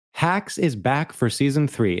Hacks is back for season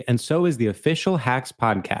 3, and so is the official Hacks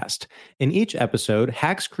podcast. In each episode,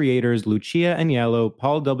 Hacks creators Lucia Agnello,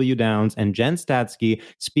 Paul W. Downs, and Jen Statsky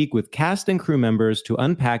speak with cast and crew members to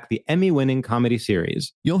unpack the Emmy-winning comedy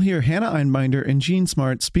series. You'll hear Hannah Einbinder and Gene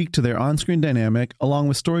Smart speak to their on-screen dynamic, along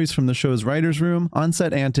with stories from the show's writer's room,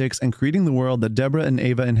 on-set antics, and creating the world that Deborah and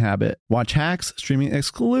Ava inhabit. Watch Hacks, streaming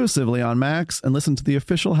exclusively on Max, and listen to the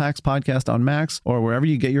official Hacks podcast on Max or wherever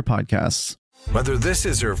you get your podcasts. Whether this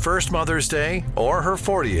is her first Mother's Day or her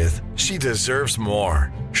 40th, she deserves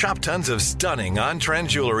more. Shop tons of stunning on-trend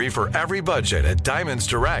jewelry for every budget at Diamonds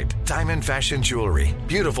Direct. Diamond fashion jewelry,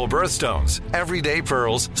 beautiful birthstones, everyday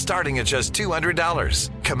pearls starting at just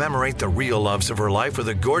 $200. Commemorate the real loves of her life with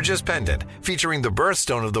a gorgeous pendant featuring the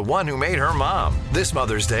birthstone of the one who made her mom. This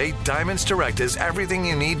Mother's Day, Diamonds Direct is everything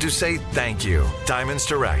you need to say thank you. Diamonds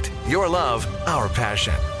Direct, your love, our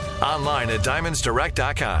passion. Online at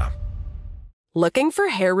diamondsdirect.com. Looking for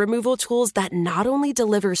hair removal tools that not only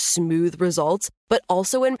deliver smooth results, but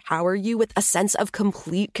also empower you with a sense of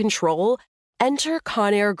complete control? Enter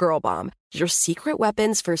Conair Girl Bomb, your secret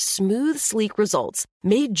weapons for smooth, sleek results,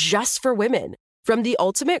 made just for women. From the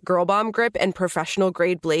ultimate Girl Bomb grip and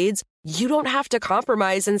professional-grade blades, you don't have to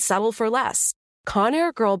compromise and settle for less.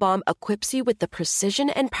 Conair Girl Bomb equips you with the precision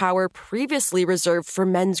and power previously reserved for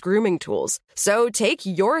men's grooming tools. So take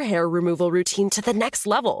your hair removal routine to the next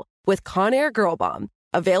level with Conair Girl Bomb.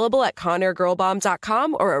 Available at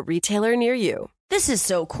ConairGirlBomb.com or a retailer near you. This is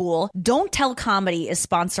so cool. Don't Tell Comedy is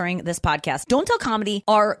sponsoring this podcast. Don't Tell Comedy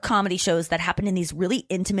are comedy shows that happen in these really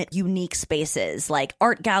intimate, unique spaces like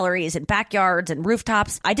art galleries and backyards and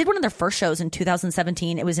rooftops. I did one of their first shows in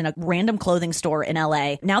 2017. It was in a random clothing store in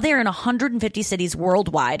LA. Now they are in 150 cities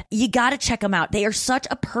worldwide. You got to check them out. They are such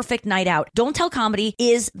a perfect night out. Don't Tell Comedy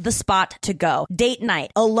is the spot to go. Date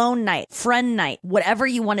night, alone night, friend night, whatever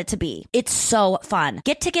you want it to be. It's so fun.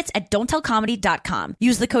 Get tickets at don'ttellcomedy.com.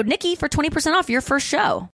 Use the code Nikki for 20% off your first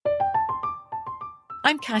show.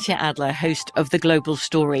 I'm Katya Adler, host of The Global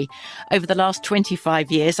Story. Over the last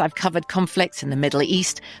 25 years, I've covered conflicts in the Middle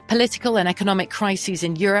East, political and economic crises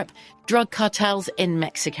in Europe, drug cartels in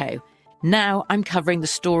Mexico. Now I'm covering the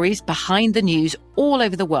stories behind the news all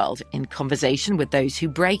over the world in conversation with those who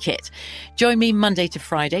break it. Join me Monday to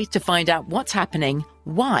Friday to find out what's happening,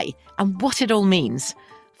 why, and what it all means.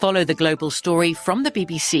 Follow The Global Story from the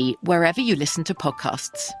BBC wherever you listen to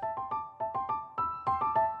podcasts.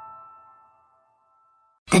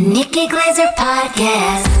 The Nikki Glaser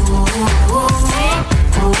Podcast.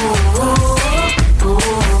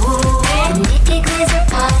 The Nikki Glaser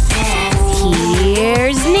Podcast.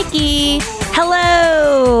 Here's Nikki.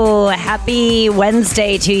 Hello. Happy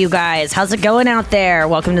Wednesday to you guys. How's it going out there?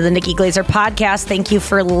 Welcome to the Nikki Glaser Podcast. Thank you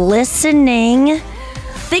for listening.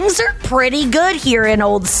 Things are pretty good here in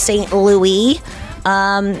old St. Louis.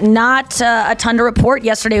 Not a ton to report.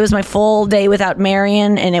 Yesterday was my full day without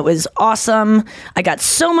Marion, and it was awesome. I got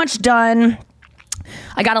so much done.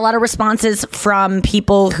 I got a lot of responses from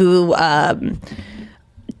people who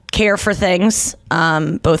care for things,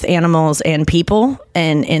 both animals and people,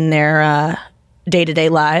 and in their day-to-day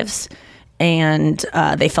lives. And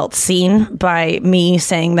they felt seen by me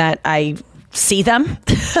saying that I see them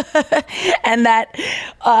and that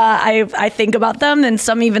I think about them. And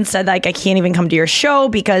some even said, like, I can't even come to your show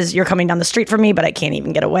because you're coming down the street from me, but I can't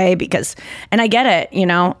even get away because, and I get it, you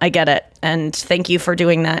know, I get it. And thank you for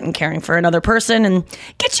doing that and caring for another person and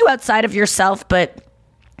get you outside of yourself. But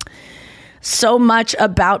so much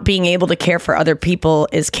about being able to care for other people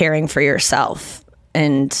is caring for yourself.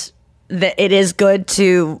 And that it is good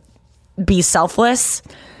to be selfless,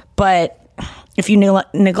 but if you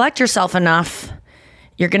neglect yourself enough,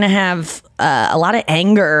 you're going to have a lot of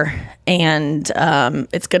anger, and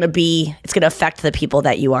it's going to affect the people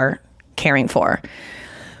that you are caring for.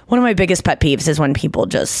 One of my biggest pet peeves is when people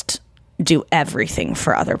just do everything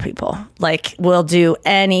for other people. Like, will do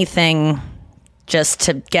anything just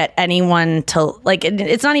to get anyone to, like,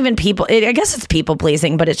 it's not even people. I guess it's people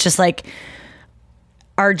pleasing, but it's just like,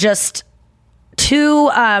 are just too,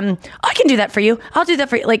 I can do that for you. I'll do that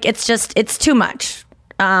for you. Like, it's too much.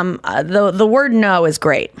 The word no is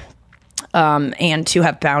great. And to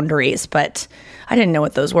have boundaries, but I didn't know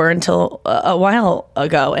what those were until a while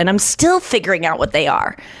ago. And I'm still figuring out what they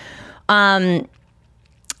are.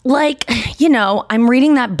 Like, you know, I'm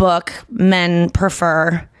reading that book, Men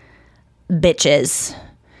Prefer Bitches.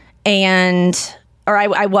 I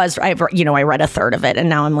read a third of it, and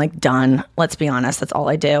now I'm like done. Let's be honest. That's all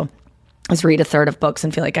I do is read a third of books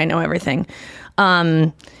and feel like I know everything.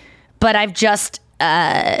 But I've just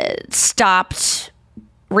stopped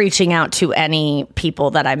reaching out to any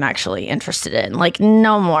people that I'm actually interested in. Like,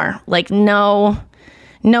 no more. Like, no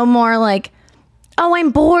No more like, oh,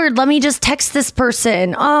 I'm bored. Let me just text this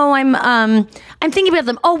person. Oh, I'm thinking about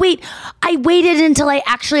them. Oh, wait, I waited until I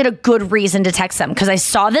actually had a good reason to text them because I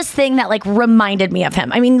saw this thing that like reminded me of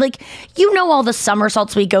him. I mean, like, you know, all the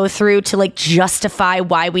somersaults we go through to like justify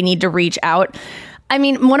why we need to reach out. I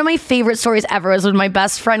mean, one of my favorite stories ever was when my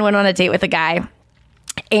best friend went on a date with a guy,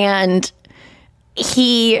 and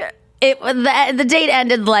the date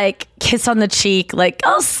ended like kiss on the cheek, like,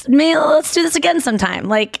 oh, man, let's do this again sometime.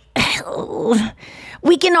 Like,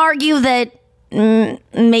 we can argue that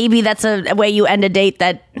maybe that's a way you end a date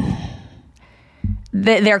that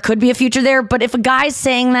there could be a future there. But if a guy's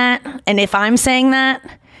saying that, and if I'm saying that,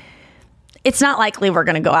 it's not likely we're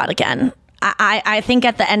going to go out again. I think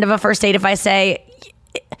at the end of a first date, if I say,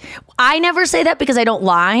 I never say that because I don't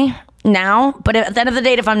lie now, but at the end of the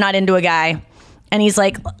date, if I'm not into a guy and he's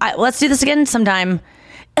like, let's do this again sometime,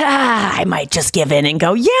 I might just give in and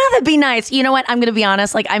go, yeah, that'd be nice. You know what? I'm going to be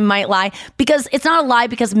honest. Like, I might lie because it's not a lie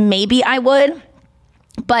because maybe I would,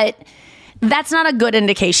 but that's not a good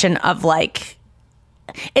indication of like,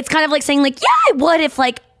 it's kind of like saying like, yeah, I would if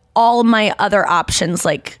like all my other options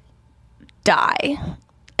like die.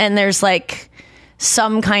 And there's like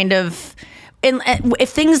some kind of, if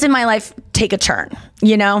things in my life take a turn,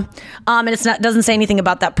 you know, and it's not, doesn't say anything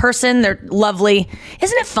about that person. They're lovely.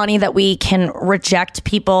 Isn't it funny that we can reject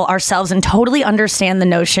people ourselves and totally understand the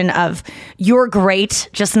notion of you're great,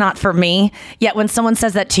 just not for me. Yet when someone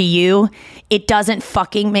says that to you, it doesn't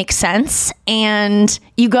fucking make sense. And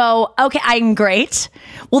you go, okay, I'm great.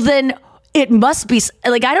 Well, then it must be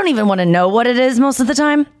like, I don't even want to know what it is most of the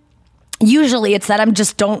time. Usually it's that I'm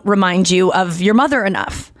just don't remind you of your mother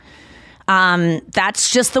enough.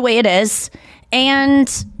 That's just the way it is.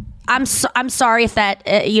 And I'm sorry if that,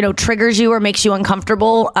 triggers you or makes you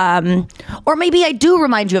uncomfortable. Or maybe I do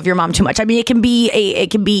remind you of your mom too much. I mean, it can be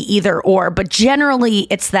either or, but generally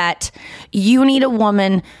it's that you need a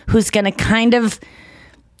woman who's going to kind of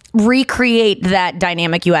recreate that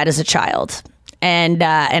dynamic you had as a child. And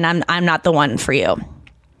I'm not the one for you.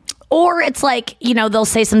 Or it's like, they'll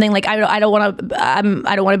say something like, I don't want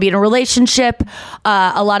to be in a relationship.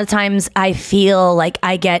 A lot of times I feel like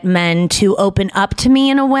I get men to open up to me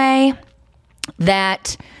in a way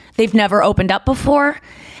that they've never opened up before.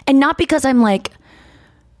 And not because I'm like,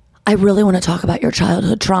 I really want to talk about your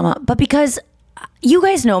childhood trauma, but because you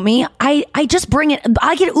guys know me. I just bring it.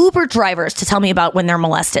 I get Uber drivers to tell me about when they're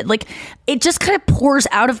molested. Like, it just kind of pours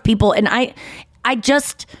out of people. And I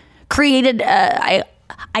just created,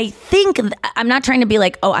 I think, I'm not trying to be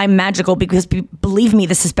like, oh, I'm magical, because believe me,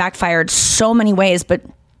 this has backfired so many ways, but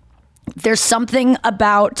there's something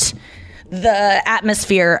about the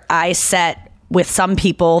atmosphere I set with some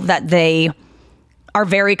people that they are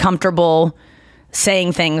very comfortable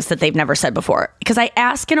saying things that they've never said before. Because I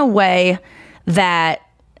ask in a way that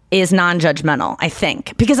is non-judgmental, I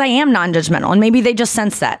think, because I am non-judgmental, and maybe they just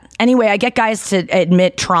sense that. Anyway, I get guys to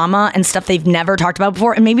admit trauma and stuff they've never talked about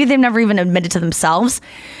before, and maybe they've never even admitted to themselves.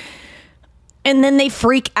 And then they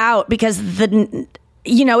freak out because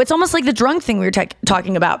it's almost like the drunk thing we were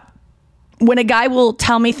talking about. When a guy will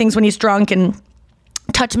tell me things when he's drunk and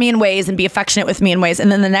touch me in ways and be affectionate with me in ways,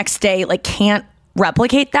 and then the next day like can't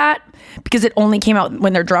replicate that because it only came out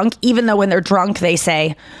when they're drunk, even though when they're drunk they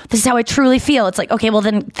say, this is how I truly feel. It's like, okay, well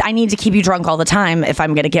then I need to keep you drunk all the time if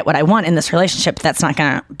I'm going to get what I want in this relationship. That's not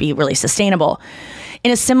going to be really sustainable.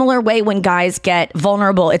 In a similar way, when guys get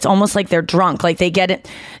vulnerable, it's almost like they're drunk. Like they get it,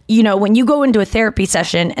 when you go into a therapy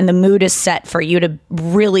session and the mood is set for you to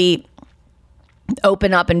really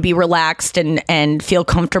open up and be relaxed and feel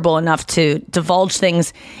comfortable enough to divulge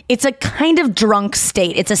things, it's a kind of drunk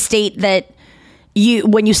state. It's a state that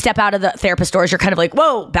when you step out of the therapist doors, you're kind of like,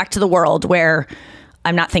 whoa, back to the world where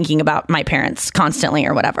I'm not thinking about my parents constantly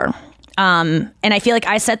or whatever. And I feel like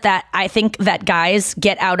I said that. I think that guys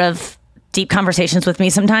get out of deep conversations with me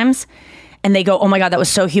sometimes and they go, oh my God, that was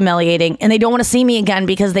so humiliating. And they don't want to see me again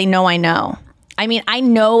because they know I know. I mean, I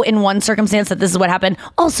know in one circumstance that this is what happened.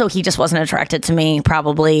 Also, he just wasn't attracted to me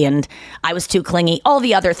probably, and I was too clingy. All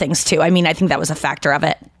the other things too. I mean, I think that was a factor of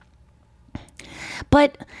it.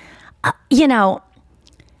 But I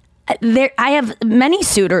have many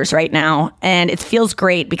suitors right now, and it feels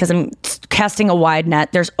great because I'm casting a wide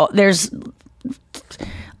net. There's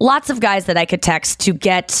lots of guys that I could text to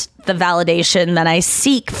get the validation that I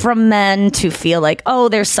seek from men, to feel like, oh,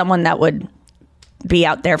 there's someone that would be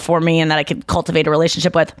out there for me and that I could cultivate a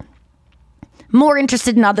relationship with. More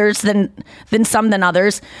interested in others than some than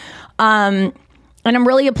others. And I'm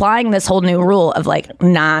really applying this whole new rule of like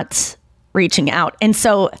not reaching out. And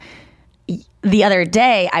so the other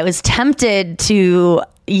day, I was tempted to,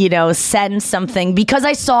 send something because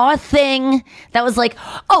I saw a thing that was like,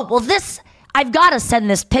 oh, well, I've got to send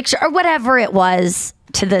this picture or whatever it was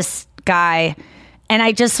to this guy. And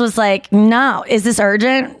I just was like, no, is this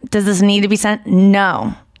urgent? Does this need to be sent?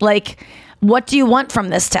 No. Like, what do you want from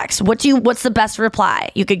this text? What's the best reply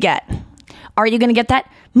you could get? Are you going to get that?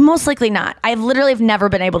 Most likely not. I literally have never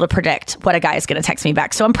been able to predict what a guy is going to text me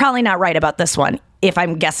back. So I'm probably not right about this one if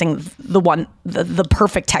I'm guessing the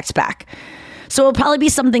perfect text back. So it'll probably be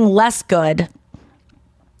something less good,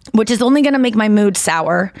 which is only going to make my mood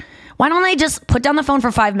sour. Why don't I just put down the phone for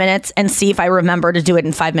 5 minutes and see if I remember to do it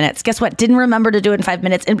in 5 minutes? Guess what? Didn't remember to do it in 5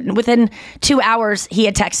 minutes. And within 2 hours, he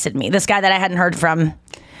had texted me, this guy that I hadn't heard from.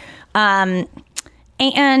 And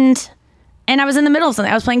I was in the middle of something.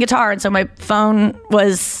 I was playing guitar, and so my phone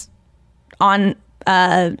was on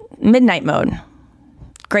midnight mode.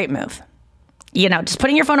 Great move. Just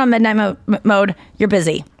putting your phone on midnight mode, you're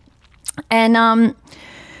busy. And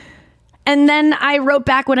then I wrote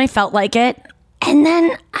back when I felt like it. And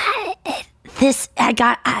then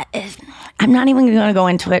I'm not even going to go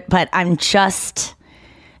into it, but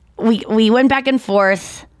we went back and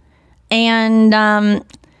forth, and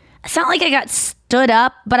it's not like I got stood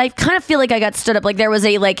up, but I kind of feel like I got stood up. Like there was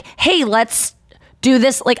a hey, let's do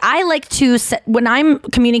this. Like I like to when I'm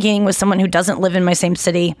communicating with someone who doesn't live in my same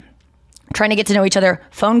city, trying to get to know each other,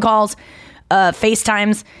 phone calls,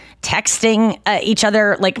 FaceTimes, texting each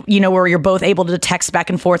other, where you're both able to text back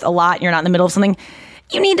and forth a lot. You're not in the middle of something.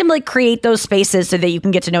 You need to create those spaces so that you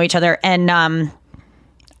can get to know each other. And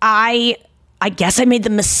I guess I made the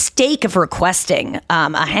mistake of requesting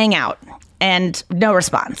a hangout and no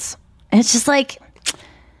response. And it's just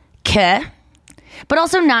kuh. But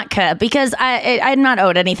also not kuh, because I'm not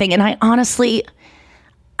owed anything. And I honestly,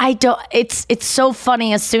 I don't, it's so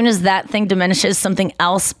funny. As soon as that thing diminishes, something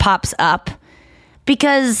else pops up,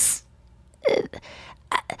 because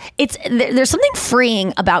there's something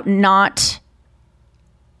freeing about not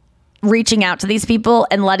reaching out to these people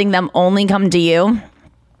and letting them only come to you.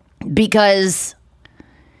 Because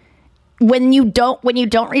when you don't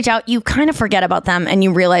reach out, you kind of forget about them and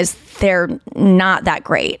you realize they're not that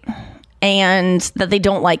great and that they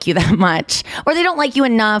don't like you that much, or they don't like you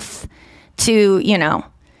enough to,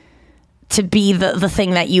 to be the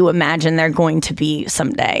thing that you imagine they're going to be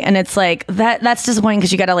someday. And it's that's disappointing,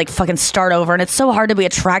 because you got to fucking start over. And it's so hard to be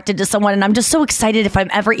attracted to someone. And I'm just so excited if I'm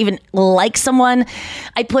ever even like someone.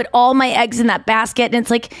 I put all my eggs in that basket, and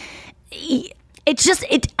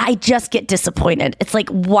I just get disappointed. It's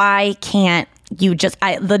why can't you just,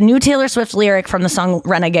 the new Taylor Swift lyric from the song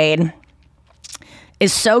Renegade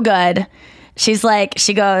is so good. She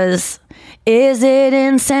goes, is it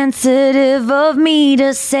insensitive of me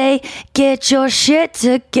to say, get your shit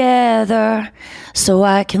together so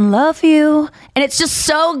I can love you? And it's just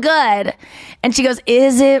so good. And she goes,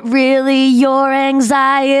 is it really your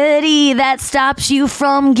anxiety that stops you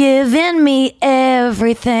from giving me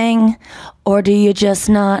everything? Or do you just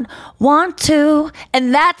not want to?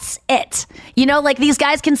 And that's it. These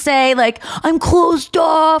guys can say I'm closed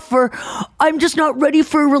off, or I'm just not ready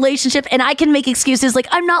for a relationship. And I can make excuses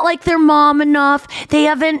I'm not like their mom enough. They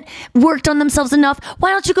haven't worked on themselves enough. Why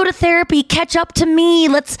don't you go to therapy? Catch up to me.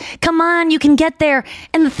 Come on, you can get there.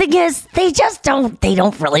 And the thing is, they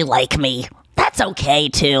don't really like me. That's okay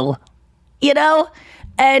too.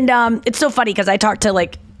 And it's so funny because I talked to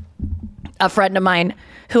a friend of mine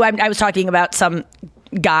who I was talking about, some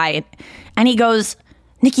guy, and he goes,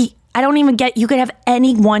 Nikki, I don't even get, you could have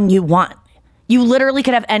anyone you want. You literally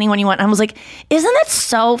could have anyone you want. And I was like, isn't that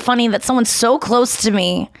so funny that someone so close to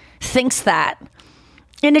me thinks that?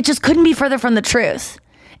 And it just couldn't be further from the truth.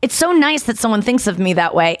 It's so nice that someone thinks of me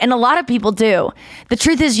that way. And a lot of people do. The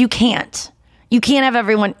truth is you can't. You can't have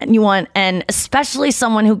everyone you want. And especially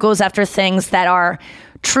someone who goes after things that are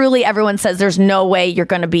truly, everyone says there's no way you're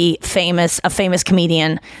going to be famous, a famous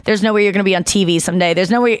comedian. There's no way you're going to be on TV someday.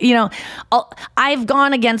 There's no way, I've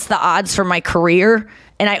gone against the odds for my career,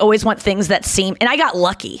 and I always want things that seem, and I got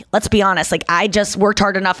lucky. Let's be honest. I just worked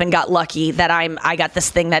hard enough and got lucky that I got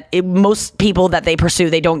this thing that most people that they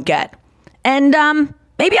pursue, they don't get. And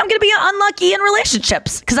maybe I'm going to be unlucky in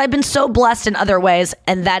relationships because I've been so blessed in other ways,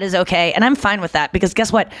 and that is okay. And I'm fine with that, because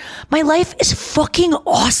guess what? My life is fucking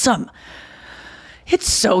awesome. It's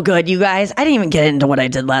so good, you guys. I didn't even get into what I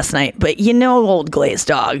did last night, but old Glazed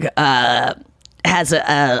Dog has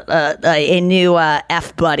a new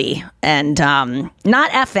F buddy, and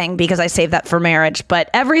not effing because I saved that for marriage, but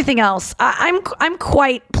everything else, I'm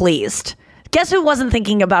quite pleased. Guess who wasn't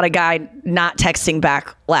thinking about a guy not texting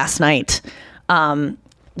back last night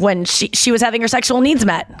when she was having her sexual needs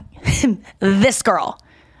met? This girl.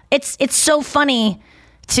 It's so funny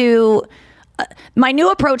to my new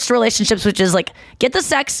approach to relationships, which is like get the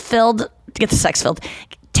sex filled.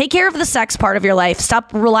 Take care of the sex part of your life.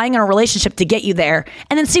 Stop relying on a relationship to get you there,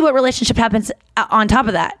 and then see what relationship happens on top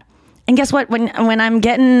of that. And guess what? When I'm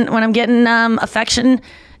getting affection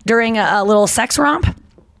during a little sex romp,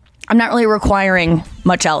 I'm not really requiring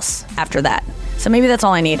much else after that. So maybe that's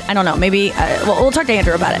all I need. I don't know. Maybe we'll talk to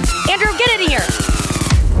Andrew about it. Andrew, get in here.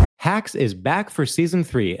 Hacks is back for season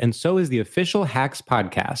 3, and so is the official Hacks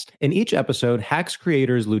podcast. In each episode, Hacks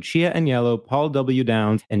creators Lucia Aniello, Paul W.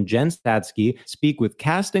 Downs, and Jen Statsky speak with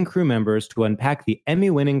cast and crew members to unpack the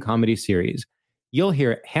Emmy-winning comedy series. You'll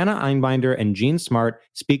hear Hannah Einbinder and Jean Smart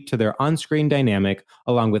speak to their on-screen dynamic,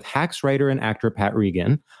 along with Hacks writer and actor Pat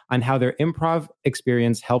Regan, on how their improv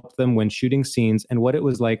experience helped them when shooting scenes and what it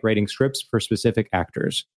was like writing scripts for specific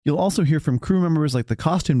actors. You'll also hear from crew members like the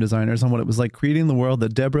costume designers on what it was like creating the world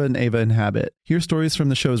that Deborah and Ava inhabit. Hear stories from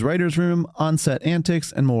the show's writer's room, on-set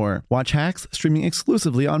antics, and more. Watch Hacks streaming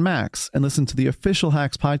exclusively on Max, and listen to the official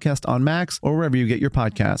Hacks podcast on Max or wherever you get your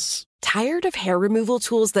podcasts. Tired of hair removal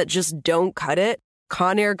tools that just don't cut it?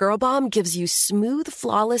 Conair Girl Bomb gives you smooth,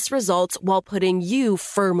 flawless results while putting you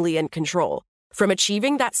firmly in control. From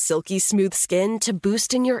achieving that silky smooth skin to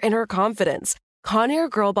boosting your inner confidence, Conair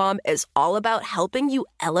Girl Bomb is all about helping you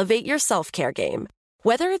elevate your self-care game.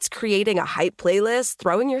 Whether it's creating a hype playlist,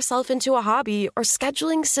 throwing yourself into a hobby, or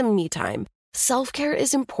scheduling some me time, self-care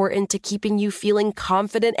is important to keeping you feeling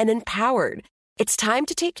confident and empowered. It's time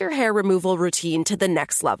to take your hair removal routine to the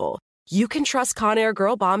next level. You can trust Conair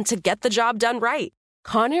Girl Bomb to get the job done right.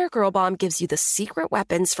 Conair Girl Bomb gives you the secret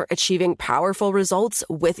weapons for achieving powerful results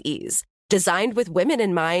with ease. Designed with women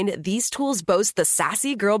in mind, these tools boast the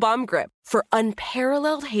sassy Girl Bomb grip for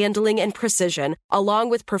unparalleled handling and precision, along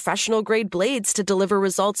with professional-grade blades to deliver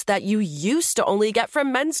results that you used to only get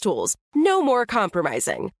from men's tools. No more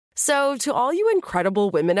compromising. So, to all you incredible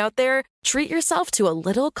women out there, treat yourself to a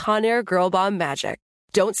little Conair Girl Bomb magic.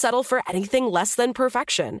 Don't settle for anything less than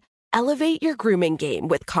perfection. Elevate your grooming game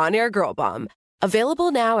with Conair Girl Bomb. Available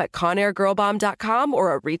now at ConairGirlBomb.com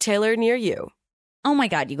or a retailer near you. Oh my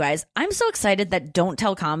God, you guys. I'm so excited that Don't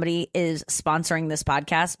Tell Comedy is sponsoring this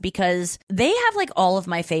podcast because they have like all of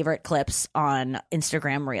my favorite clips on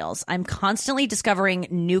Instagram Reels. I'm constantly discovering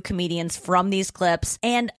new comedians from these clips.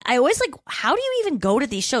 And I always like, how do you even go to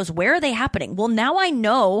these shows? Where are they happening? Well, now I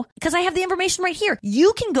know because I have the information right here.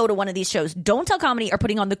 You can go to one of these shows. Don't Tell Comedy are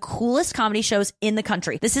putting on the coolest comedy shows in the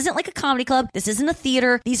country. This isn't like a comedy club. This isn't a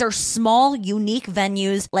theater. These are small, unique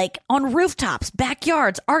venues like on rooftops,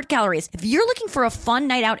 backyards, art galleries. If you're looking for a fun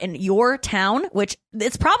night out in your town, which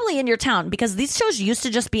it's probably in your town because these shows used to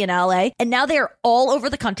just be in LA and now they are all over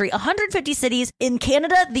the country, 150 cities in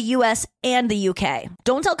Canada, the US, and the UK.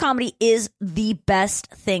 Don't Tell Comedy is the best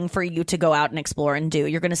thing for you to go out and explore and do.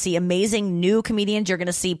 You're going to see amazing new comedians. You're going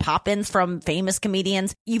to see pop-ins from famous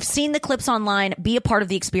comedians. You've seen the clips online. Be a part of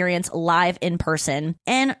the experience live in person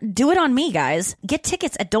and do it on me, guys. Get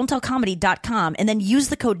tickets at don'ttellcomedy.com and then use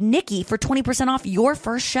the code Nikki for 20% off your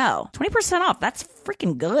first show. 20% off. That's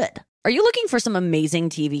freaking good. Are you looking for some amazing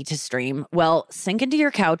TV to stream? Well, sink into your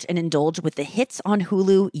couch and indulge with the hits on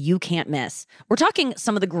Hulu you can't miss. We're talking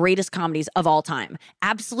some of the greatest comedies of all time.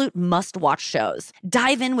 Absolute must-watch shows.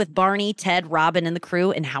 Dive in with Barney, Ted, Robin, and the crew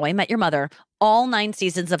in How I Met Your Mother. All 9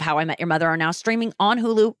 seasons of How I Met Your Mother are now streaming on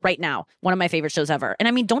Hulu right now. One of my favorite shows ever. And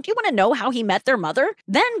I mean, don't you want to know how he met their mother?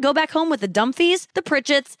 Then go back home with the Dumfies, the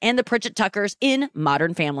Pritchett's, and the Pritchett Tuckers in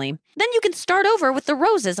Modern Family. Then you can start over with the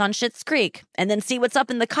Roses on Schitt's Creek. And then see what's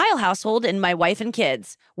up in the Kyle household in My Wife and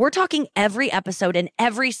Kids. We're talking every episode and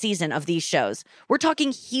every season of these shows. We're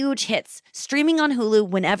talking huge hits, streaming on Hulu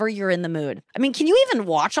whenever you're in the mood. I mean, can you even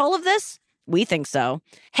watch all of this? We think so.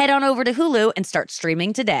 Head on over to Hulu and start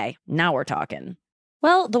streaming today. Now we're talking.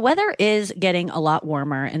 Well, the weather is getting a lot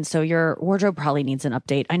warmer, and so your wardrobe probably needs an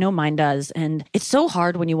update. I know mine does, and it's so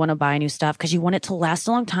hard when you want to buy new stuff because you want it to last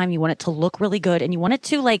a long time, you want it to look really good, and you want it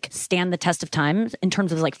to like stand the test of time in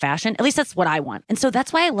terms of like fashion. At least that's what I want. And so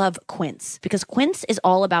that's why I love Quince, because Quince is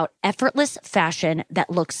all about effortless fashion that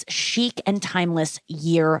looks chic and timeless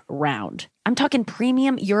year round. I'm talking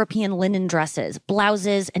premium European linen dresses,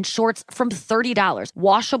 blouses, and shorts from $30.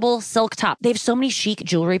 Washable silk top. They have so many chic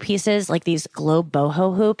jewelry pieces like these globe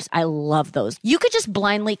boho hoops. I love those. You could just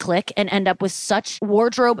blindly click and end up with such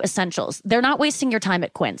wardrobe essentials. They're not wasting your time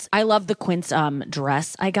at Quince. I love the Quince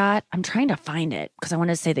dress I got. I'm trying to find it because I want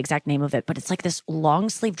to say the exact name of it, but it's like this long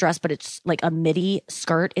sleeve dress, but it's like a midi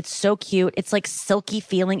skirt. It's so cute. It's like silky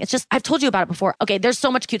feeling. It's just, I've told you about it before. Okay, there's so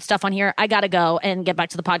much cute stuff on here. I got to go and get back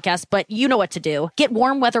to the podcast, but you know what to do. Get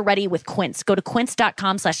warm weather ready with Quince. Go to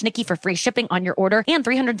quince.com/Nikki for free shipping on your order and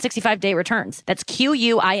 365-day returns. That's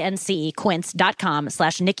QUINC,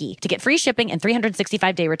 quince.com/Nikki to get free shipping and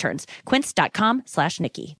 365-day returns.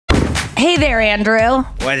 Quince.com/Nikki. Hey there, Andrew.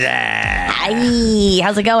 What's that? Hi.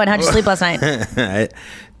 How's it going? How'd you sleep last night?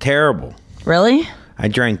 Terrible. Really? I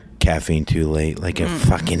drank caffeine too late, like a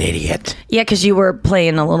fucking idiot. Yeah, because you were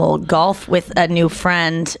playing a little golf with a new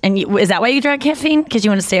friend. And is that why you drank caffeine? Because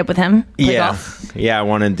you want to stay up with him? Play golf? Yeah, I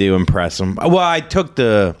wanted to impress him. Well, I took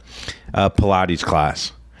the Pilates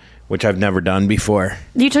class, which I've never done before.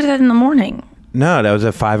 You took that in the morning. No, that was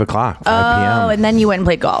at 5 o'clock, 5 p.m. Oh, and then you went and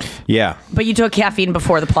played golf. Yeah. But you took caffeine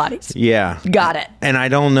before the Pilates. Yeah. Got it. And I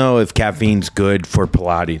don't know if caffeine's good for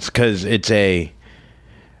Pilates because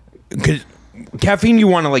because caffeine you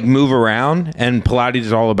want to like move around, and Pilates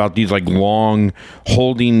is all about these like long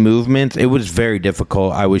holding movements. It was very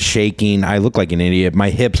difficult. I was shaking. I looked like an idiot.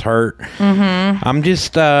 My hips hurt. Mm-hmm. I'm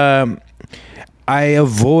just I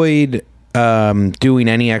avoid doing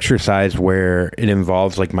any exercise where it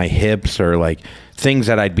involves like my hips or like things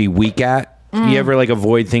that I'd be weak at. You ever like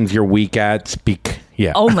avoid things you're weak at?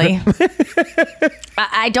 Yeah. Only.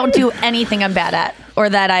 I don't do anything I'm bad at or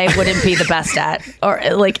that I wouldn't be the best at or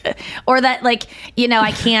that like, you know,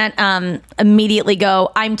 I can't immediately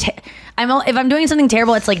go, if I'm doing something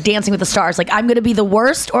terrible, it's like Dancing with the Stars. Like I'm going to be the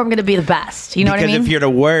worst or I'm going to be the best. You know what I mean? Because if you're the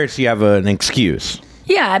worst, you have an excuse.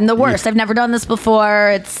 Yeah, I'm the worst. I've never done this before.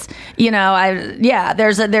 It's, you know,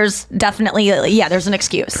 there's definitely, there's an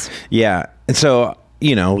excuse. Yeah. And so,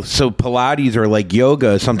 you know, so Pilates or like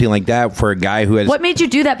yoga, something like that for a guy who has... What made you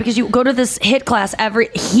do that? Because you go to this HIIT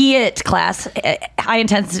class, high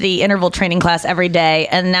intensity interval training class every day,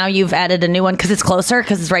 and now you've added a new one because it's closer,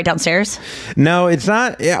 because it's right downstairs? No, it's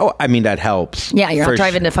not. I mean, that helps. Yeah, you're not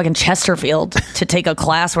driving to fucking Chesterfield to take a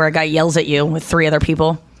class where a guy yells at you with 3 other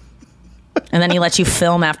people. And then he lets you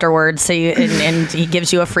film afterwards, so and he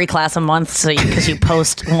gives you a free class a month, so because you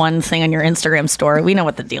post one thing on your Instagram story. We know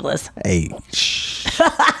what the deal is. Hey,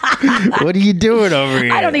 what are you doing over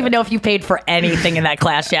here? I don't even know if you paid for anything in that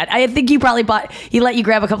class yet. I think you probably he let you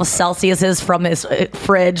grab a couple Celsiuses from his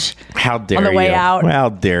fridge. How dare on the way out? How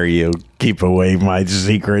dare you keep away my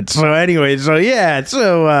secrets? So anyway, so you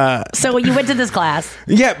went to this class.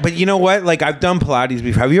 Yeah, but you know what? Like I've done Pilates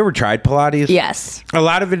before. Have you ever tried Pilates? Yes. A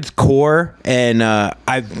lot of it's core, and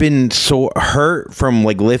I've been so hurt from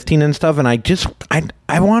like lifting and stuff, and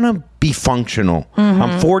I want to be functional. Mm-hmm.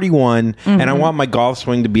 I'm 41, and I want my golf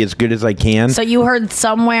swing to be as good as I can. So you heard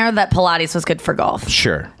somewhere that Pilates was good for golf.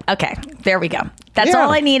 Sure. Okay, there we go. That's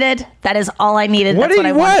all I needed. That is all I needed. That's what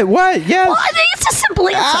I wanted. What? Yes. Well, I think it's a simple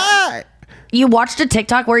answer. You watched a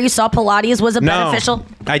TikTok where you saw Pilates was beneficial?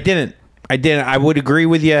 I didn't. I would agree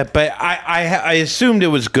with you, but I assumed it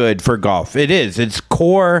was good for golf. It is. It's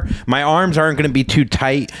core. My arms aren't going to be too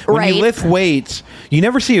tight. When you lift weights, you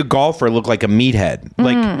never see a golfer look like a meathead.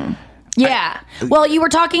 Like, yeah. Well, you were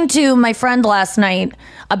talking to my friend last night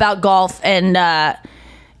about golf, and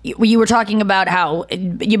you were talking about how,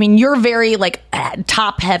 you're very like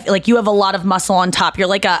top heavy. Like you have a lot of muscle on top. You're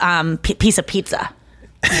like a piece of pizza.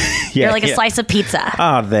 You're like a slice of pizza.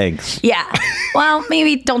 Oh, thanks. Yeah. Well,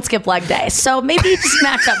 maybe don't skip leg day. So maybe just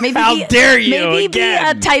match up. Maybe How dare you Maybe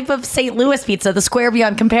again. be a type of St. Louis pizza, the square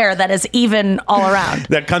beyond compare, that is even all around.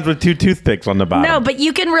 That comes with 2 toothpicks on the bottom. No, but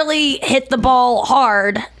you can really hit the ball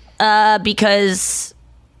hard because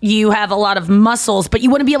you have a lot of muscles, but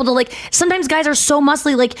you wouldn't be able to, like, sometimes guys are so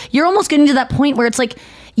muscly, like you're almost getting to that point where it's like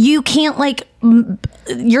you can't, like,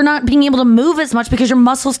 you're not being able to move as much because your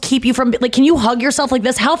muscles keep you from, like, can you hug yourself like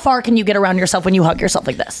this? How far can you get around yourself when you hug yourself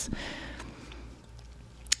like this?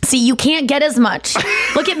 See, you can't get as much.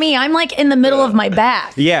 Look at me. I'm like in the middle of my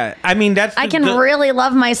back. Yeah. I mean, I can really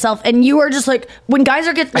love myself. And you are just like, when guys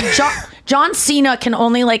are getting, like, John Cena can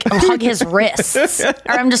only like hug his wrists. Or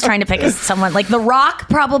I'm just trying to pick someone. Like The Rock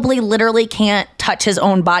probably literally can't touch his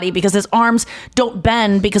own body because his arms don't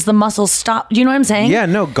bend because the muscles stop. Do you know what I'm saying? Yeah,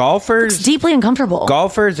 no, golfers. It's deeply uncomfortable.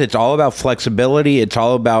 Golfers, it's all about flexibility. It's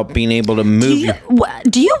all about being able to move.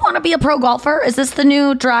 Do you want to be a pro golfer? Is this the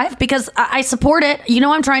new drive? Because I support it. You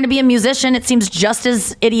know, I'm trying to be a musician. It seems just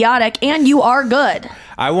as idiotic, and you are good.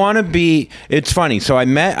 I want to be. It's funny. So I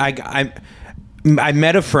met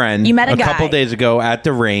a friend. You met a guy couple days ago at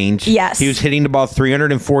the range. Yes. He was hitting the ball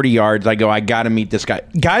 340 yards. I go, I got to meet this guy.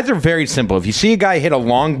 Guys are very simple. If you see a guy hit a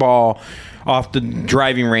long ball off the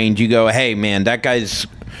driving range, you go, hey, man, that guy's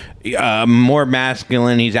more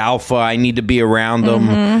masculine. He's alpha. I need to be around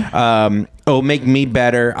him. It'll make me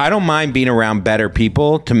better. I don't mind being around better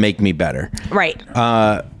people to make me better. Right.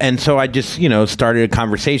 And so I just, started a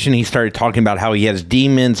conversation. He started talking about how he has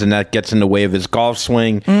demons and that gets in the way of his golf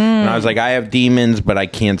swing. And I was like, I have demons, but I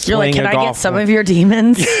can't swing. You're like, can I get some of your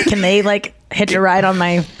demons? Can they hitch a ride on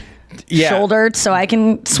my shoulder so I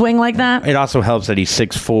can swing like that? It also helps that he's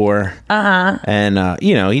 6'4".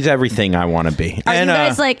 And he's everything I want to be. Are you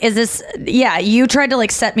guys is this? Yeah, you tried to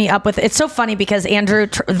set me up with. It's so funny because Andrew,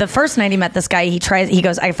 the first night he met this guy, he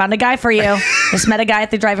goes, I found a guy for you. Just met a guy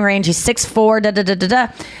at the driving range. He's 6'4". Da da da da da.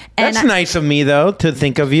 And that's nice of me though to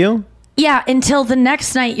think of you. Yeah, until the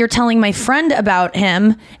next night you're telling my friend about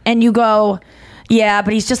him, and you go, yeah,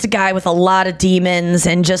 but he's just a guy with a lot of demons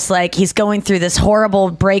and just he's going through this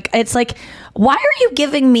horrible break. It's why are you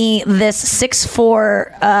giving me this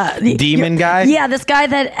 6'4" demon guy? Yeah, this guy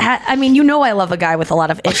that I love a guy with a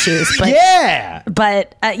lot of issues, but yeah,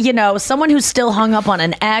 but someone who's still hung up on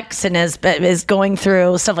an ex and is going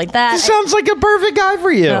through stuff like that. This sounds like a perfect guy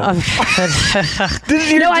for you. This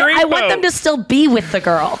is your dream I want them to still be with the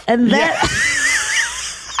girl, and that.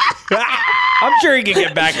 I'm sure he can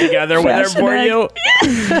get back together with her for you.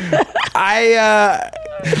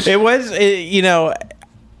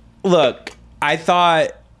 Look, I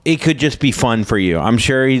thought it could just be fun for you. I'm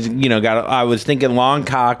sure he's, I was thinking long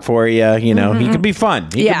cock for you. He could be fun.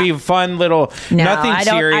 He could be a fun little, nothing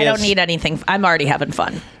serious. I don't need anything. I'm already having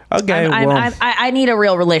fun. Okay. I need a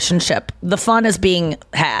real relationship. The fun is being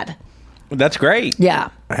had. That's great.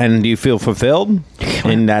 Yeah. And do you feel fulfilled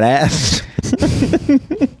in that ass?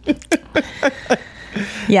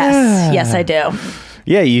 Yes, I do.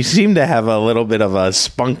 Yeah, you seem to have a little bit of a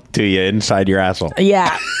spunk to you inside your asshole.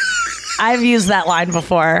 Yeah. I've used that line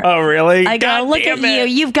before. Oh, really? I go, look at you.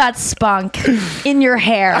 You've got spunk in your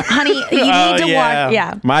hair. Honey, you need to walk.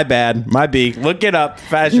 Yeah. My bad. My B. Look it up.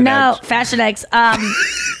 Fashion Eggs. No, Fashion Eggs.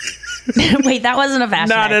 Wait, that wasn't a fashion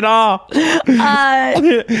Not egg. at all.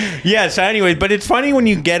 So anyways, but it's funny when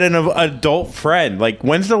you get an adult friend.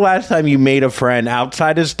 When's the last time you made a friend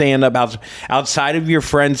outside of stand-up, outside of your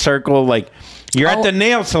friend circle? You're at the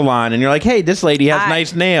nail salon and you're like, hey, this lady has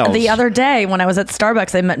nice nails. The other day when I was at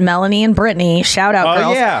Starbucks, I met Melanie and Brittany. Shout out,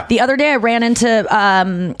 girls. Yeah. The other day I ran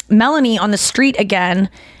into Melanie on the street again.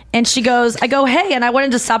 And she goes, I go, hey, and I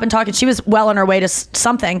wanted to stop and talk, and she was well on her way to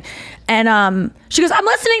something. And she goes, I'm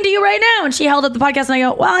listening to you right now. And she held up the podcast, and I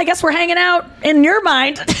go, well, I guess we're hanging out in your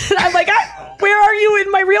mind. I'm like, where are you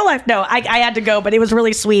in my real life? No, I had to go, but it was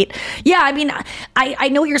really sweet. Yeah, I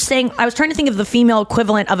know what you're saying. I was trying to think of the female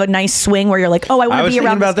equivalent of a nice swing where you're like, oh, I want to be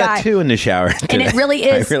around this guy. I was thinking about that, too, in the shower today. And it really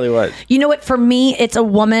is. I really was. You know what? For me, it's a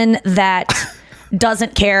woman that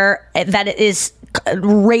doesn't care, that it is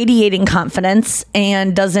radiating confidence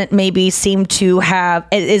and doesn't maybe seem to have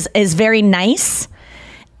is very nice,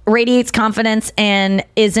 radiates confidence and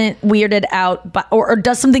isn't weirded out by, or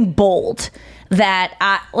does something bold that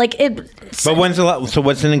but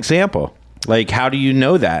what's an example? How do you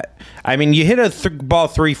know that? You hit a ball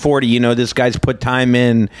 340. This guy's put time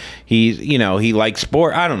in. He's he likes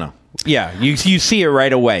sport. I don't know. Yeah, you see it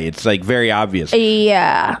right away. It's very obvious.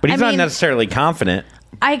 Yeah, but he's not necessarily confident.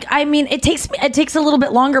 It takes a little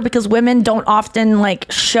bit longer because women don't often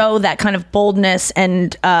show that kind of boldness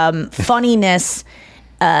and funniness.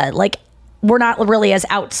 We're not really as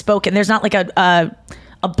outspoken. There's not a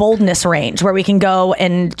boldness range where we can go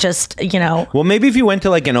and just Well, maybe if you went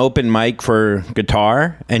to an open mic for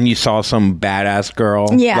guitar and you saw some badass girl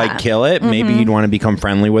kill it, maybe you'd want to become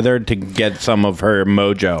friendly with her to get some of her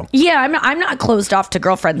mojo. Yeah, I'm not closed off to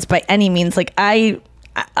girlfriends by any means. I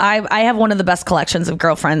have one of the best collections of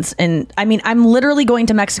girlfriends, and I'm literally going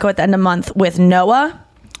to Mexico at the end of the month with Noah,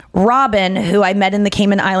 Robin, who I met in the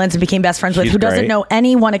Cayman Islands and became best friends with, who doesn't know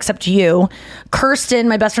anyone except you, Kirsten,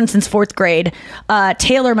 my best friend since 4th grade,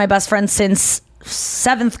 Taylor, my best friend since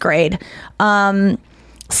 7th grade,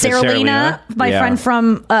 Saralina, my friend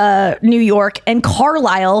from New York, and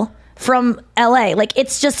Carlisle from LA.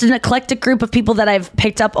 It's just an eclectic group of people that I've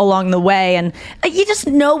picked up along the way, and you just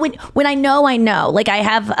know when I know. I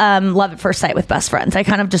have love at first sight with best friends. I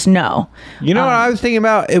kind of just know. What I was thinking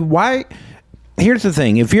about? Why? Here's the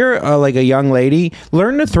thing: if you're a young lady,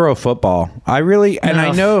 learn to throw a football. I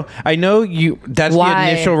know you. That's the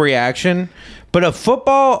initial reaction. But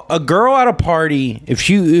a girl at a party, if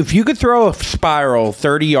you could throw a spiral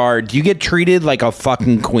 30 yards, you get treated like a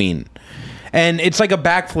fucking queen. And it's like a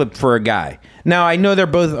backflip for a guy. Now, I know they're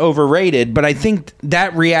both overrated, but I think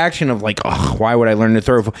that reaction of why would I learn to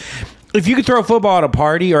throw? If you could throw a football at a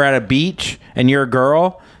party or at a beach and you're a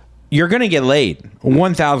girl, you're going to get laid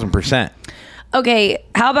 1,000%. Okay,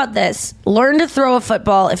 how about this? Learn to throw a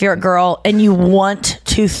football if you're a girl and you want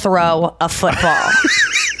to throw a football.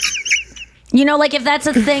 You know, like if that's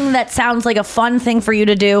a thing that sounds like a fun thing for you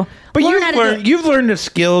to do. But you've learned a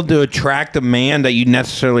skill to attract a man that you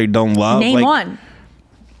necessarily don't love. Name one.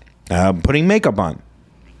 Putting makeup on.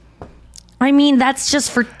 I mean, that's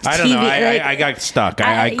just for TV. I don't know. I got stuck.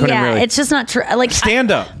 I couldn't really. It's just not true. Like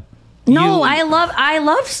stand up. No, I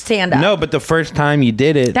love stand up. No, but the first time you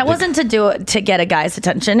did it, that wasn't to do it to get a guy's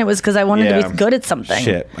attention. It was because I wanted to be good at something.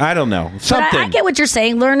 Shit, I don't know. Something. But I get what you're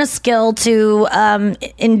saying. Learn a skill to,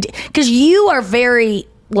 because you are very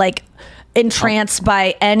like entranced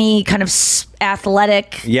by any kind of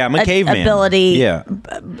athletic, I'm a caveman ability.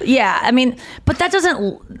 Yeah. I mean, but that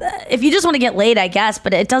doesn't. If you just want to get laid, I guess,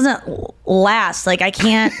 but it doesn't last. Like I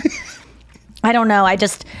can't. I don't know. I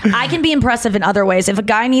can be impressive in other ways. If a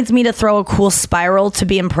guy needs me to throw a cool spiral to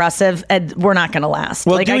be impressive, we're not going to last.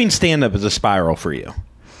 Well, doing stand-up is a spiral for you.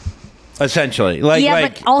 Essentially.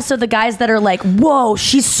 But also the guys that are like, whoa,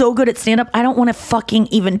 she's so good at stand-up. I don't want to fucking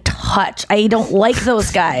even touch. I don't like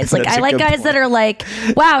those guys. Like, I like guys that are like,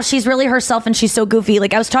 wow, she's really herself and she's so goofy.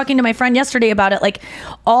 Like, I was talking to my friend yesterday about it. Like,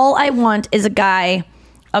 all I want is a guy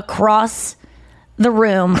across the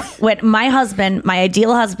room when my husband, my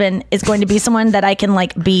ideal husband, is going to be someone that I can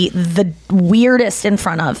like be the weirdest in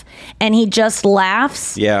front of, and he just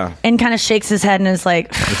laughs and kind of shakes his head and is like,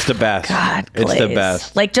 it's the best. God, it's the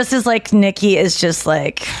best. Like just as like Nikki is just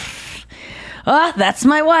like, oh, that's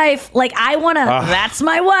my wife. Like I want to, that's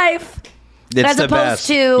my wife. It's as the opposed best.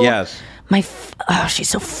 to yes. She's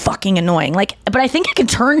so fucking annoying. Like, but I think I can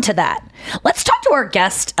turn to that. Let's talk to our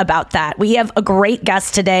guest about that. We have a great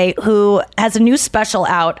guest today who has a new special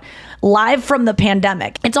out live from the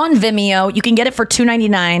pandemic. It's on Vimeo. You can get it for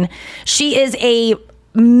 $2.99. She is a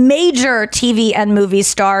major TV and movie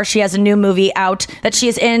star. She has a new movie out that she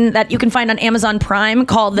is in that you can find on Amazon Prime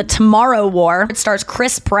called The Tomorrow War. It stars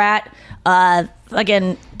Chris Pratt.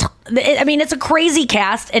 Again, I mean, it's a crazy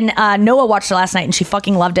cast, and Noah watched it last night, and she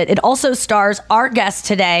fucking loved it. It also stars our guest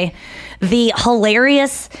today, the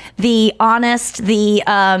hilarious, the honest, the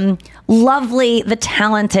lovely, the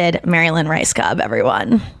talented Lynn Rajskub,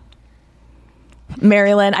 everyone.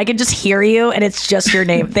 Lynn, I can just hear you, and it's just your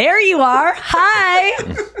name. There you are. Hi.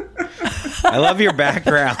 I love your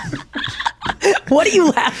background. What are you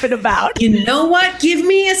laughing about? You know what? Give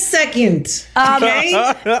me a second. Okay?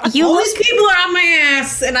 All these people are on my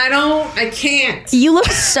ass, and I can't. You look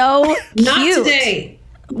so cute. Not today.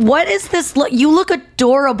 What is this look? You look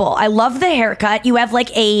adorable. I love the haircut. You have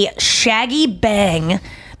like a shaggy bang.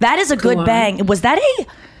 That is a good bang. Was that a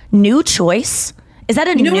new choice? Is that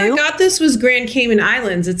a new? Where I got this was Grand Cayman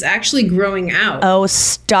Islands. It's actually growing out. Oh,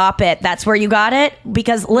 stop it. That's where you got it?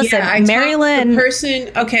 Because listen, Lynn. The person,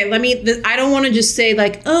 okay, I don't want to just say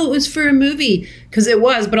like, oh, it was for a movie, because it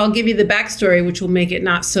was, but I'll give you the backstory, which will make it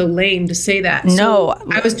not so lame to say that. No. So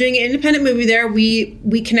I was doing an independent movie there.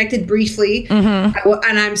 We connected briefly, and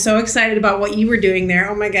I'm so excited about what you were doing there.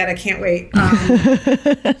 Oh my God, I can't wait.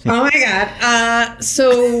 Oh my God.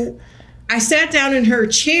 So I sat down in her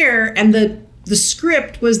chair, and the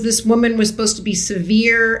script was this woman was supposed to be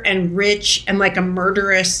severe and rich and like a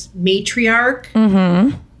murderous matriarch.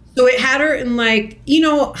 Mm-hmm. So it had her in like, you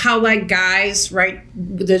know how like guys write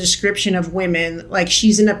the description of women, like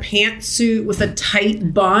she's in a pantsuit with a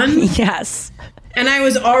tight bun. Yes. And I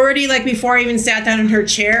was already like, before I even sat down in her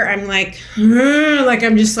chair, I'm like,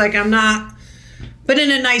 I'm just like, I'm not, but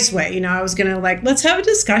in a nice way, you know, I was going to like, let's have a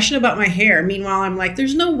discussion about my hair. Meanwhile, I'm like,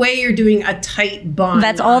 there's no way you're doing a tight bun.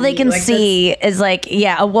 That's all they can like, see is like,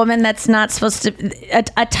 a woman that's not supposed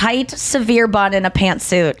to, a tight, severe bun in a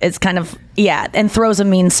pantsuit is kind of, and throws a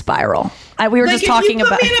mean spiral. We were like just talking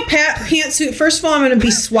about. If you put me in a pantsuit, first of all, I'm going to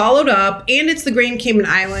be swallowed up, and it's the Grand Cayman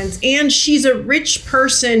Islands, and she's a rich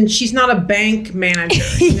person. She's not a bank manager.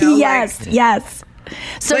 You know? Yes.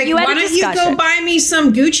 So like, you had why a don't discussion. you go buy me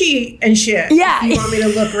some Gucci and shit? Yeah. If you want me to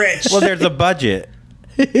look rich. Well, there's a budget.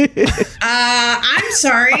 I'm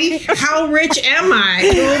sorry. How rich am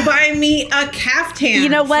I? Go buy me a caftan. You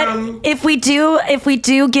know what? If we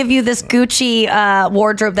do give you this Gucci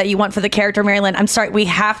wardrobe that you want for the character Lynn, I'm sorry, we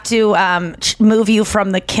have to move you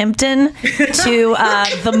from the Kimpton to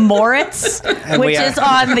the Moritz, which is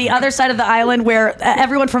on the other side of the island where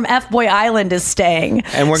everyone from F-Boy Island is staying.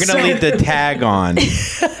 And we're gonna leave the tag on.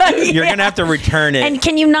 You're gonna have to return it. And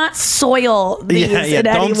can you not soil these in any way?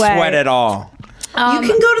 Don't sweat at all. You can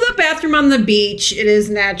go to the bathroom on the beach. It is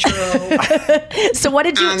natural. So what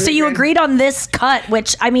did you? So you agreed on this cut,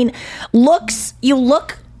 which I mean, you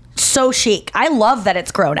look so chic. I love that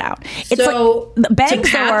it's grown out. It's so like bangs to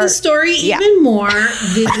pad the story even more,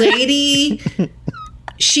 the lady,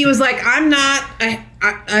 she was like, I'm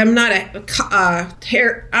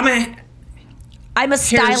a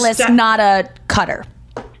stylist, not a cutter.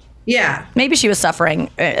 Yeah. Maybe she was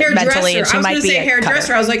suffering mentally, and she might be a cutter. I was going to say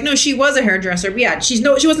hairdresser. I was like, no, she was a hairdresser. But yeah, she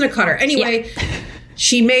wasn't a cutter. Anyway,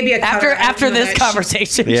 she may be a cutter. After this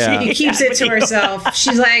conversation, she keeps it to herself.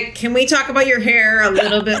 She's like, can we talk about your hair a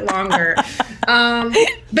little bit longer?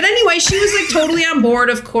 But anyway, she was like totally on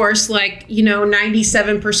board. Of course, like,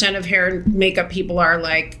 97% of hair and makeup people are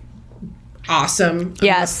like awesome.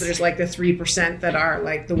 Yes. There's like the 3% that are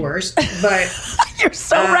like the worst. But you're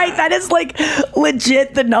so right. That is like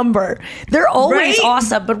legit the number. They're always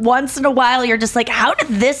awesome, but once in a while you're just like, how did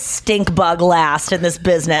this stink bug last in this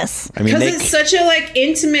business? I mean, because it's such a like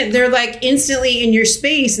intimate, they're like instantly in your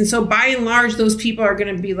space, and so by and large those people are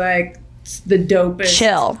going to be like the dopest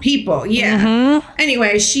chill people. Yeah.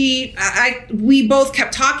 Anyway, we both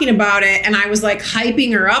kept talking about it, and I was like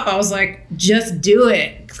hyping her up. I was like, just do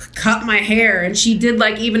it. Cut my hair. And she did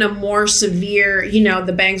like even a more severe,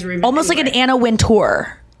 the bangs were even almost like an Anna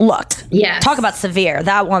Wintour look. Yes. Talk about severe.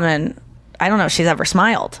 That woman, I don't know if she's ever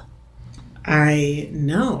smiled. I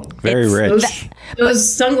know. Very rich.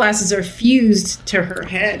 Those sunglasses are fused to her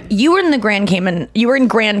head. You were in Grand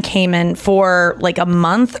Cayman for like a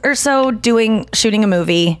month or so shooting a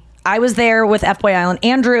movie. I was there with F-Boy Island.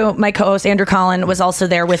 Andrew, my co-host, Andrew Collin, was also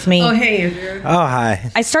there with me. Oh, hey, Andrew. Oh,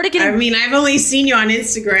 hi. I started getting... I mean, I've only seen you on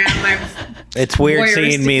Instagram. It's weird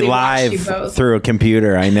seeing me live through a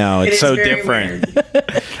computer. I know. It's so different.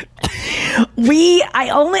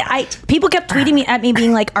 People kept tweeting at me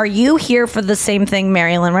being like, are you here for the same thing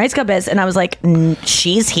Marilyn Rajskub is? And I was like,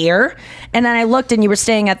 she's here. And then I looked, and you were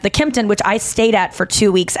staying at the Kimpton, which I stayed at for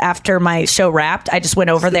 2 weeks after my show wrapped. I just went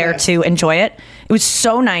over there to enjoy it. It was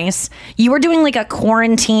so nice. You were doing like a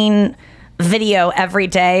quarantine video every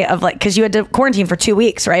day of like, because you had to quarantine for 2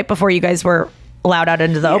 weeks, right? Before you guys were allowed out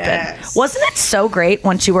into the open. Wasn't it so great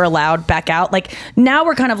once you were allowed back out? Like now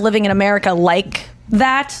we're kind of living in America like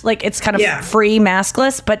that. Like it's kind of free,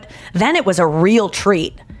 maskless. But then it was a real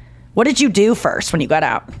treat. What did you do first when you got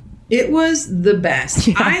out? It was the best.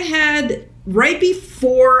 Yeah. I had, right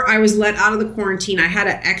before I was let out of the quarantine, I had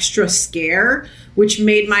an extra scare, which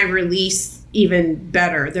made my release even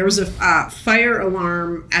better. There was a fire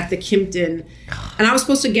alarm at the Kimpton, and I was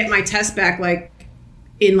supposed to get my test back like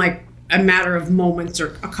in like a matter of moments or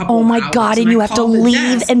a couple of hours. Oh my God, and you have to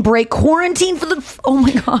leave and break quarantine for oh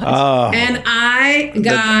my God. Oh. And I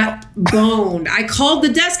got boned. I called the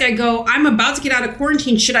desk. I go, I'm about to get out of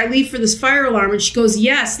quarantine. Should I leave for this fire alarm? And she goes,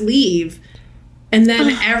 yes, leave. And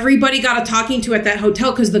then everybody got a talking to at that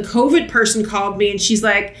hotel because the COVID person called me, and she's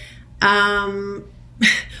like,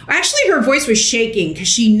 actually her voice was shaking because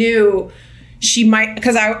she knew she might,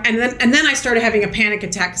 and then I started having a panic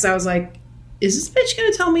attack because I was like, is this bitch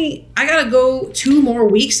gonna tell me I gotta go 2 more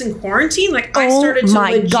weeks in quarantine? Like I started to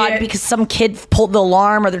legit. God, because some kid pulled the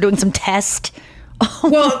alarm or they're doing some test.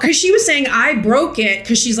 Well, because she was saying I broke it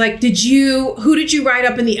because she's like, who did you ride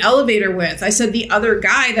up in the elevator with? I said, the other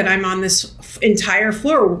guy that I'm on this entire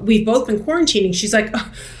floor. We've both been quarantining. She's like,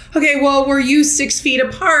 okay, well, were you 6 feet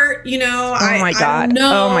apart? Oh my God.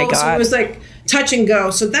 No. Oh my God. So it was like touch and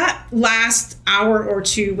go. So that last hour or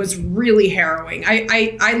two was really harrowing.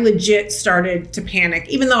 I legit started to panic,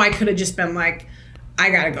 even though I could have just been like,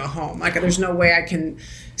 I gotta go home. Like there's no way I can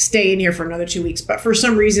stay in here for another 2 weeks. But for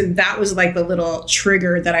some reason, that was like the little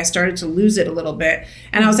trigger that I started to lose it a little bit.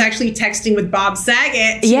 And I was actually texting with Bob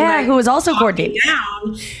Saget. Who was also quarantined.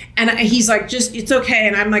 And he's like, it's okay.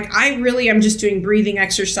 And I'm like, I really am just doing breathing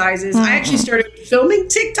exercises. I actually started filming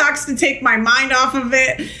TikToks to take my mind off of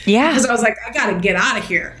it. Yeah. Because I was like, I gotta get out of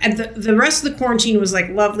here. And the rest of the quarantine was like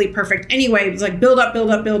lovely, perfect. Anyway, it was like build up.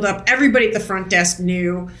 Everybody at the front desk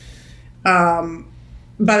knew.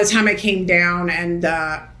 By the time I came down, and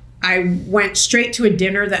I went straight to a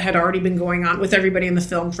dinner that had already been going on with everybody in the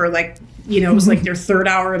film for like, it was like their 3rd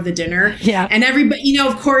hour of the dinner. Yeah. And everybody,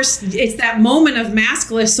 of course, it's that moment of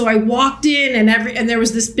maskless. So I walked in and there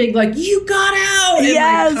was this big like, you got out. And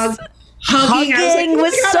yes. Like, hugging. I was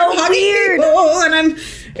like, was so weird. And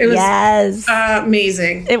it was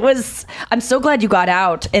amazing. It was. I'm so glad you got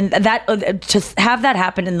out, and that to have that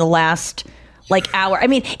happen in the last hour. I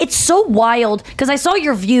mean, it's so wild because I saw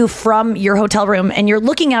your view from your hotel room, and you're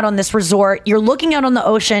looking out on this resort. You're looking out on the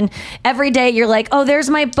ocean every day. You're like, oh, there's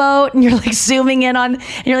my boat, and you're like zooming in on,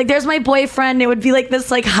 and you're like, there's my boyfriend. It would be like this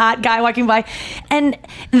hot guy walking by, and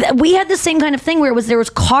we had the same kind of thing where there was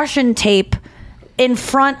caution tape in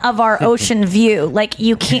front of our ocean view. Like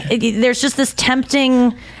you can't. There's just this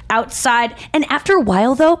tempting outside, and after a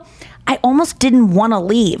while, though, I almost didn't want to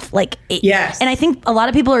leave. Yes. And I think a lot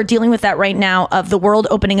of people are dealing with that right now of the world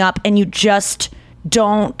opening up and you just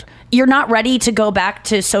you're not ready to go back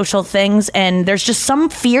to social things, and there's just some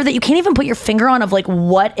fear that you can't even put your finger on of like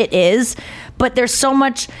what it is, but there's so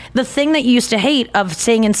much. The thing that you used to hate of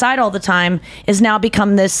staying inside all the time is now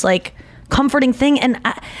become this like comforting thing. And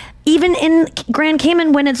even in Grand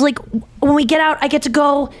Cayman, when it's like, when we get out, I get to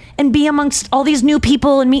go and be amongst all these new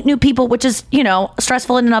people and meet new people, which is, you know,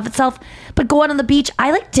 stressful in and of itself. But go out on the beach,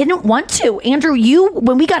 I like didn't want to. Andrew,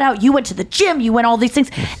 when we got out, you went to the gym, you went all these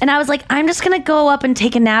things. And I was like, I'm just going to go up and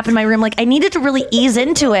take a nap in my room. Like I needed to really ease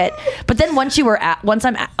into it. But then once I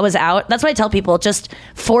was out, that's what I tell people, just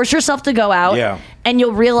force yourself to go out and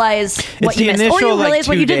you'll realize what you missed. Or you'll realize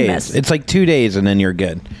what you did miss. It's like 2 days and then you're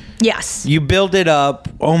good. Yes. You build it up.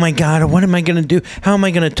 Oh my God, what am I going to do? How am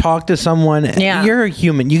I going to talk to someone? Yeah. You're a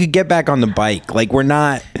human. You could get back on the bike. Like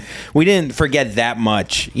we didn't forget that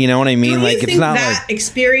much. You know what I mean? Do like you think it's not that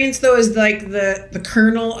experience though is like the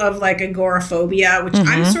kernel of like agoraphobia, which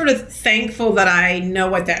I'm sort of thankful that I know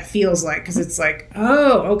what that feels like. Cause it's like,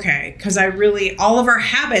 oh, okay. Cause all of our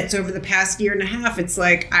habits over the past year and a half, it's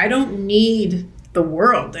like, I don't need the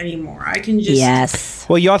world anymore. I can just... Yes.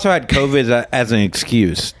 Well, you also had COVID as an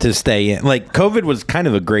excuse to stay in. Like, COVID was kind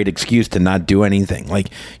of a great excuse to not do anything. Like,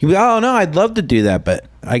 you'd be, oh, no, I'd love to do that, but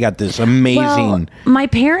I got this amazing... Well, my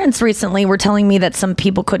parents recently were telling me that some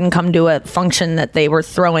people couldn't come to a function that they were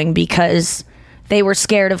throwing because they were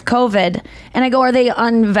scared of COVID. And I go, are they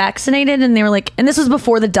unvaccinated? And they were like, and this was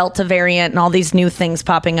before the Delta variant and all these new things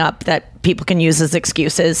popping up that people can use as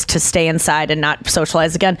excuses to stay inside and not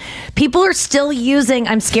socialize again. People are still using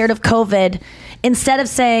I'm scared of COVID instead of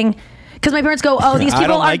saying, because my parents go, oh, these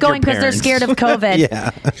people aren't going because they're scared of COVID.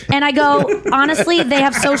 Yeah. And I go, honestly, they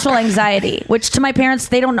have social anxiety, which to my parents,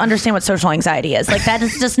 they don't understand what social anxiety is. Like that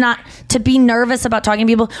is just not to be nervous about talking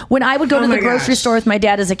to people. When I would go to the grocery store with my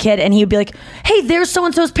dad as a kid and he would be like, hey, there's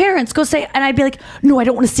so-and-so's parents, go say, and I'd be like, no, I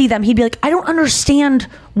don't want to see them. He'd be like, I don't understand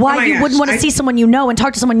why you wouldn't want to see someone you know and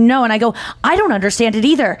talk to someone you know. And I go, I don't understand it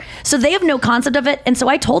either. So they have no concept of it. And so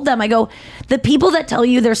I told them, I go, the people that tell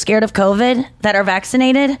you they're scared of COVID that are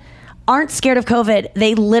vaccinated aren't scared of COVID.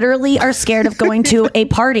 They literally are scared of going to a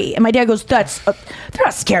party. And my dad goes, they're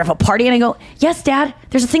not scared of a party. And I go, yes, Dad,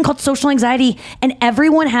 there's a thing called social anxiety and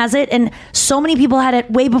everyone has it. And so many people had it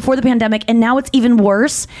way before the pandemic and now it's even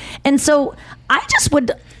worse. And so I just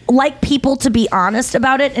would like people to be honest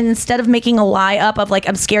about it. And instead of making a lie up of like,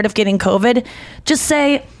 I'm scared of getting COVID, just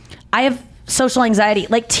say, I have social anxiety.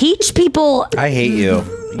 Like teach people. I hate you.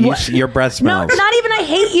 Your breath smells. No, not even I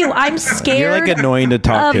hate you. I'm scared. You're like annoying to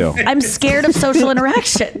talk to. I'm scared of social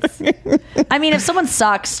interactions. I mean, if someone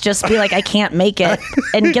sucks, just be like, I can't make it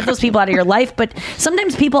and get those people out of your life. But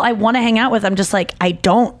sometimes people I want to hang out with, I'm just like, I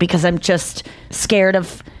don't because I'm just scared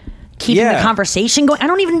of keeping the conversation going. I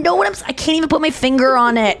don't even know I can't even put my finger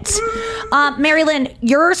on it. Mary Lynn,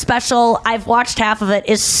 your special, I've watched half of it,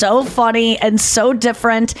 is so funny and so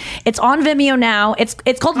different. It's on Vimeo now. It's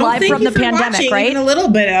called Live from the Pandemic, right? Even a little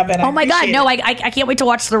bit of it. Oh my God, no, I can't wait to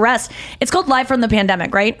watch the rest. It's called Live from the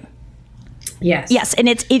Pandemic, right? Yes. Yes, and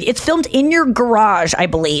it's filmed in your garage, I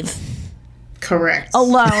believe. Correct.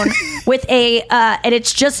 Alone with and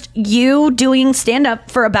it's just you doing stand-up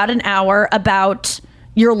for about an hour about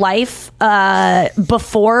your life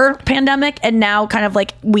before pandemic and now kind of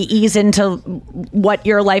like we ease into what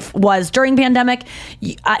your life was during pandemic.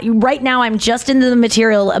 Right now I'm just into the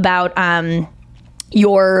material about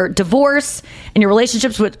your divorce and your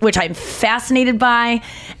relationships, which I'm fascinated by.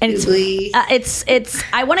 And it's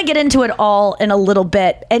I want to get into it all in a little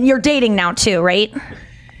bit. And you're dating now too, right?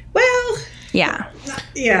 Well, yeah.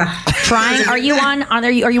 Trying. Are you on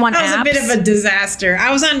apps? That was a bit of a disaster.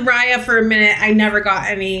 I was on Raya for a minute. I never got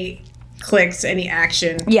any clicks, any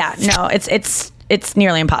action. Yeah, no, it's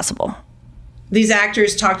nearly impossible. These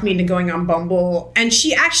actors talked me into going on Bumble, and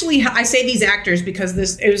she actually, I say these actors because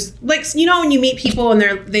it was like, you know, when you meet people and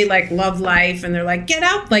they like love life and they're like, get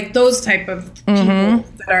out, like those type of people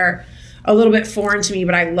that are a little bit foreign to me,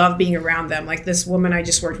 but I love being around them. Like this woman I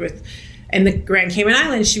just worked with in the Grand Cayman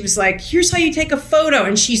Islands, she was like, here's how you take a photo.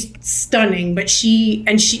 And she's stunning, but she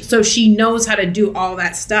knows how to do all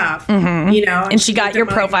that stuff, you know? And she got your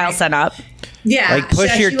profile set up. Yeah. Like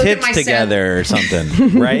push your tits together or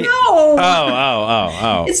something, right? No.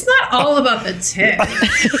 Oh. It's not all about the tits.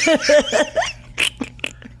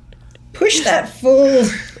 Push that full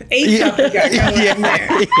H up you got going in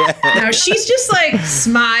there. Yeah. Now she's just like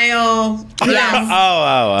smile.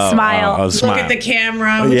 Yeah. Smile. Look at the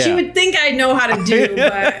camera, which you would think I know how to do,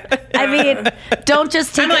 but I mean, don't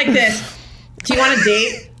just take I'm like this. Do you want a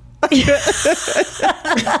date?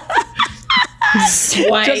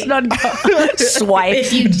 Swipe. Just swipe.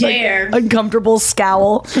 If you dare. Uncomfortable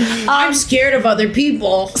scowl. I'm scared of other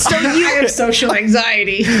people. So I have social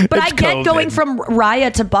anxiety. But I get COVID. going from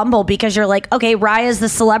Raya to Bumble because you're like, okay, Raya's the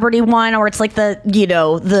celebrity one, or it's like the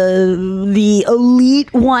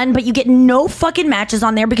elite one, but you get no fucking matches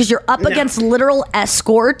on there because you're up against literal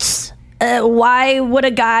escorts. Why would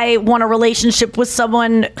a guy want a relationship with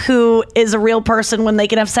someone who is a real person when they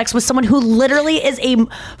can have sex with someone who literally is a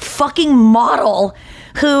fucking model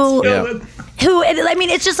who I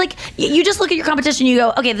mean, it's just like you just look at your competition, you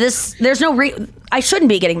go, okay, there's no I shouldn't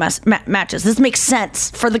be getting matches. This makes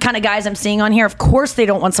sense for the kind of guys I'm seeing on here. Of course they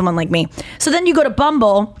don't want someone like me. So then you go to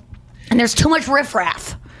Bumble and there's too much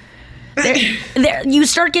riffraff. You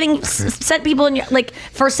start getting sent people in your, like,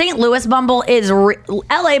 for St. Louis Bumble is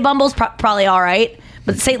LA Bumble's probably all right,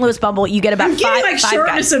 but St. Louis Bumble you get about I'm getting five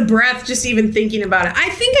shortness guys. of breath just even thinking about it. I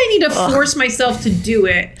think I need to force myself to do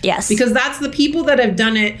it. Yes, because that's the people that have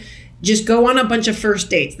done it. Just go on a bunch of first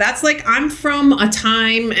dates. That's like, I'm from a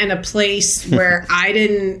time and a place where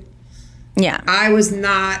I was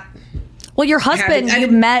not. Well, your husband you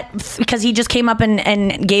met because he just came up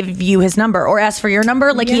and gave you his number or asked for your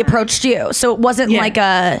number, like he approached you. So it wasn't like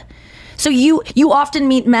a. So you often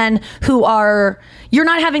meet men who you're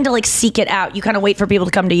not having to like seek it out. You kind of wait for people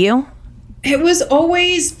to come to you. It was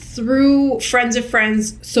always through friends of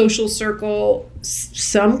friends, social circle,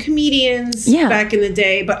 some comedians back in the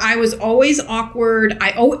day, but I was always awkward.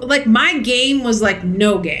 My game was like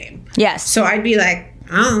no game. Yes. So I'd be like,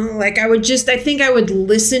 I think I would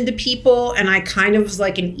listen to people and I kind of was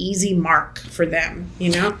like an easy mark for them,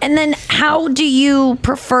 you know? And then how do you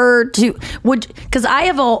prefer because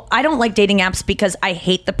I don't like dating apps because I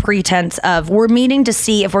hate the pretense of we're meeting to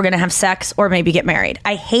see if we're going to have sex or maybe get married.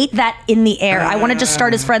 I hate that in the air. I want to just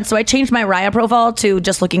start as friends. So I changed my Raya profile to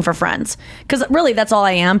just looking for friends because really that's all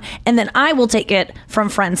I am. And then I will take it from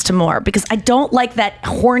friends to more because I don't like that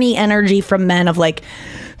horny energy from men of like,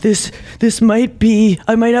 this might be,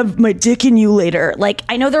 I might have my dick in you later. Like,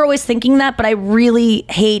 I know they're always thinking that, but I really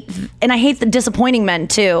hate the disappointing men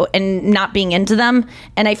too and not being into them.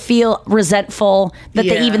 And I feel resentful that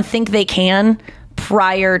they even think they can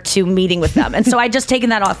prior to meeting with them. And so I just taken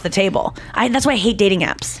that off the table. That's why I hate dating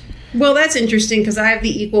apps. Well, that's interesting because I have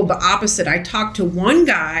the equal but opposite. I talked to one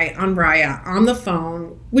guy on Raya on the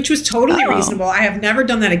phone, which was totally reasonable. I have never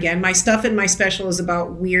done that again. My stuff in my special is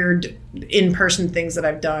about weird in-person things that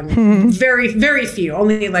I've done. Very, very few,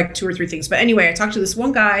 only like 2 or 3 things. But anyway, I talked to this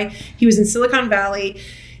one guy. He was in Silicon Valley.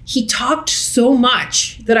 He talked so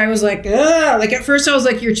much that I was like, ugh. Like at first I was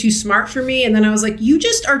like, you're too smart for me. And then I was like, you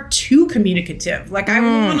just are too communicative. Like I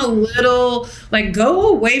want a little, like, go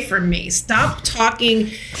away from me. Stop talking.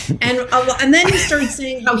 And then he started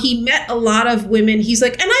saying how he met a lot of women. He's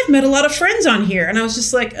like, and I've met a lot of friends on here. And I was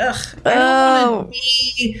just like, ugh, I don't want to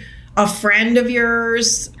be a friend of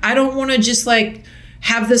yours. I don't want to just like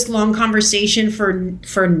have this long conversation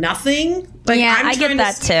for nothing. Like, I get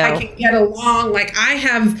that too. I can get along. Like I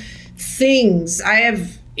have things. I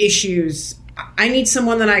have issues. I need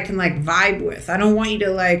someone that I can like vibe with. I don't want you to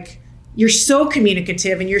like. You're so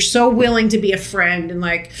communicative and you're so willing to be a friend and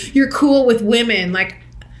like you're cool with women. Like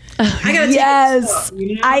I gotta take it slow,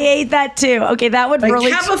 you know? I hate that too. Okay, that would like,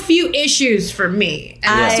 really have a few issues for me,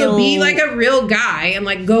 and also be like a real guy and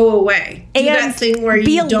like go away. Do that thing where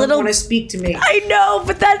you don't want to speak to me. I know,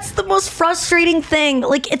 but that's the most frustrating thing.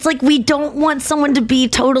 Like it's like we don't want someone to be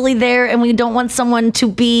totally there, and we don't want someone to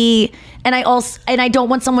be, and I don't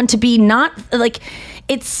want someone to be not like.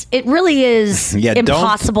 It really is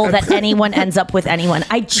impossible that anyone ends up with anyone.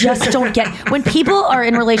 I just don't get when people are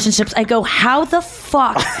in relationships. I go, how the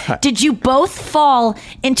fuck did you both fall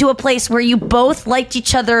into a place where you both liked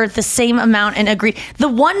each other the same amount and agreed? The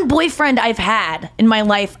one boyfriend I've had in my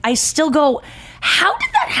life, I still go, how did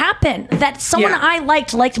that happen? That someone I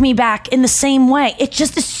liked me back in the same way. It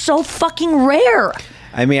just is so fucking rare.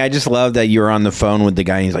 I mean, I just love that you were on the phone with the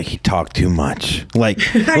guy and he's like, he talked too much. Like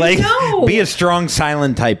be a strong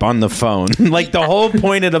silent type on the phone. Like the whole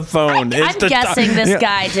point of the phone is I'm guessing this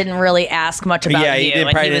guy didn't really ask much about you.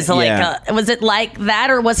 And he was like, was it like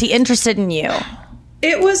that or was he interested in you?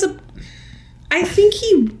 It was I think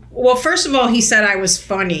well, first of all, he said I was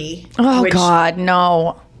funny. Oh, God,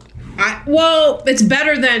 no. Well, it's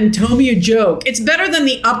better than tell me a joke. It's better than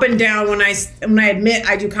the up and down when I admit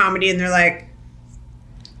I do comedy and they're like,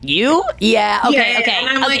 you? Yeah. Okay. And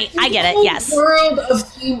I'm like, I get it. Yes. World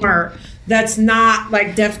of humor that's not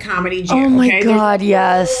like Def Comedy Jam. Oh my God.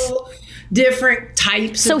 Yes. different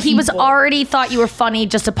types So of he was people. already thought you were funny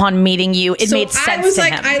just upon meeting you. It made sense I was to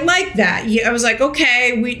like, him. I like that. Yeah, I was like,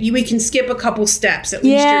 okay, we can skip a couple steps. At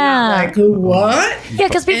least you're Yeah. not like, what? Yeah,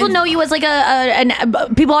 because people know you as like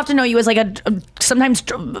people often know you as like sometimes,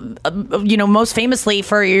 most famously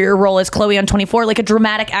for your role as Chloe on 24, like a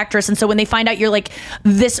dramatic actress. And so when they find out you're like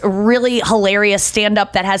this really hilarious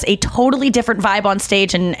stand-up that has a totally different vibe on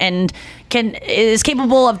stage and is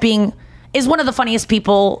capable of is one of the funniest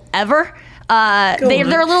people ever.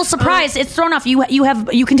 They're a little surprised. It's thrown off.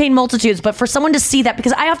 You contain multitudes, but for someone to see that,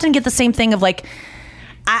 because I often get the same thing of like,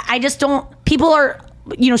 I just don't. People are,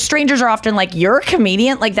 strangers are often like, you're a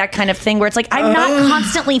comedian, like that kind of thing, where it's like, I'm not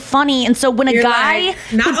constantly funny, and so when a guy, like,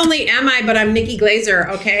 not only am I, but I'm Nikki Glaser,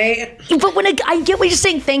 okay? But I get what you're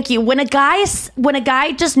saying. Thank you. When a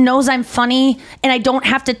guy just knows I'm funny, and I don't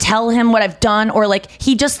have to tell him what I've done, or like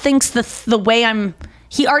he just thinks the way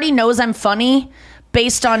he already knows I'm funny.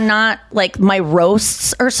 Based on not like my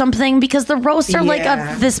roasts or something, because the roasts are like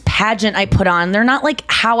this pageant I put on. They're not like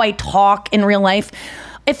how I talk in real life.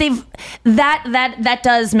 If that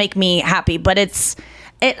does make me happy, but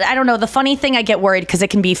I don't know. The funny thing, I get worried because it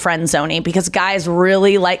can be friend zoning, because guys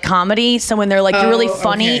really like comedy. So when they're like, you're really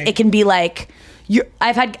funny, it can be like,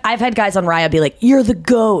 I've had guys on Raya be like, you're the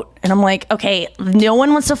GOAT. And I'm like, okay, no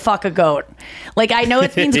one wants to fuck a goat. Like, I know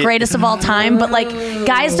it means greatest of all time, but like,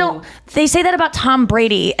 guys don't, they say that about Tom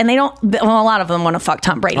Brady, and they don't, well, a lot of them want to fuck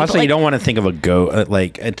Tom Brady. Also, you don't want to think of a goat,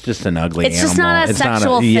 like, it's just an ugly animal. It's just not a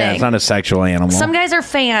sexual thing. Yeah, it's not a sexual animal. Some guys are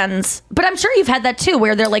fans, but I'm sure you've had that too,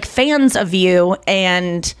 where they're like fans of you,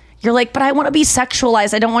 and you're like, but I want to be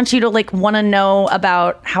sexualized. I don't want you to like want to know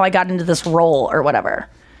about how I got into this role or whatever.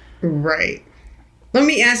 Right. Let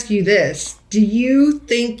me ask you this. Do you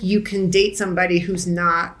think you can date somebody who's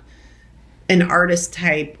not an artist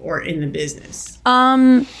type or in the business?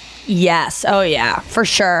 Yes. Oh yeah, for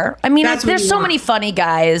sure. I mean, there's so many funny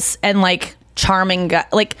guys and like charming guys.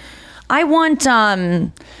 Like, I want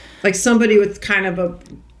like somebody with kind of a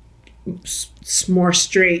more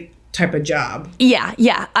straight type of job.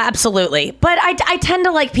 Yeah, absolutely. But I tend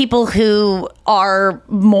to like people who are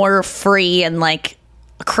more free and like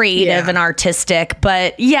creative and artistic.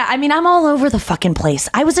 But yeah, I mean, I'm all over the fucking place.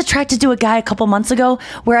 I was attracted to a guy a couple months ago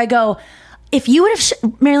where I go, if you would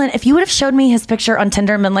have Marilyn, if you would have showed me his picture on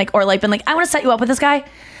Tinder and been like, I want to set you up with this guy,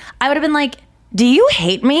 I would have been like, do you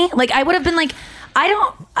hate me? Like, I would have been like, I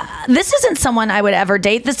don't, this isn't someone I would ever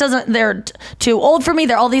date. They're too old for me.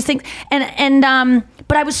 They're all these things.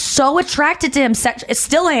 But I was so attracted to him.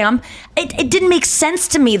 Still am. It didn't make sense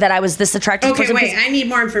to me that I was this attracted to him. Okay, wait, I need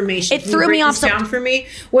more information. It threw me off. Down for me.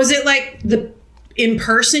 Was it like in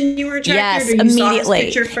person you were attracted? Yes, or you immediately. Saw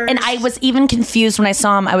his picture first? And I was even confused when I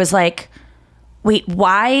saw him. I was like, wait,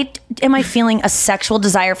 why am I feeling a sexual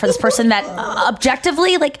desire for this person that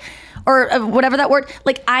objectively, like, or whatever that word,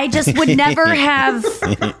 like, I just would never have,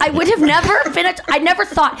 I would have never been, I never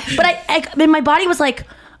thought, but I my body was like,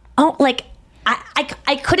 oh, like,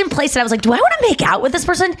 I couldn't place it. I was like, do I want to make out with this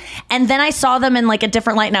person? And then I saw them in like a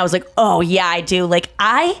different light, and I was like, oh yeah, I do. Like,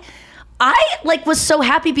 I like was so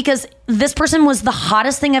happy because this person was the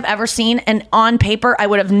hottest thing I've ever seen. And on paper, I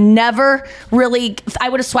would have never really, I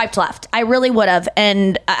would have swiped left. I really would have.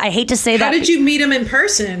 And I hate to say that. How did you meet him in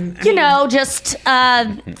person? Just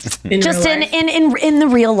in the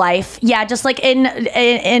real life. Yeah. Just like in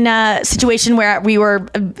a situation where we were,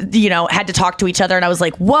 had to talk to each other, and I was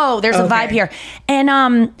like, whoa, there's a vibe here.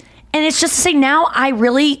 And it's just to say, now I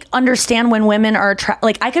really understand when women are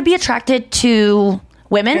like, I could be attracted to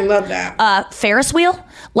women. I love that. Ferris wheel.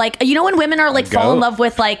 Like, when women are like fall in love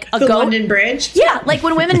with like a the goat. London Bridge? Yeah. Like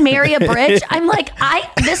when women marry a bridge, I'm like,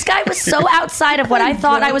 this guy was so outside of what I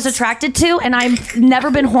thought I was attracted to. And I've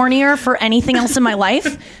never been hornier for anything else in my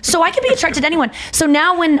life. So I could be attracted to anyone. So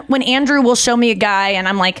now when Andrew will show me a guy and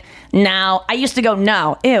I'm like, no, I used to go,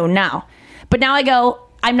 no, ew, no. But now I go,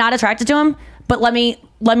 I'm not attracted to him, but let me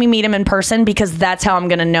meet him in person, because that's how I'm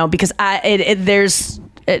going to know, because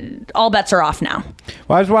all bets are off now.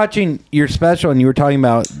 Well, I was watching your special, and you were talking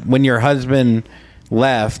about when your husband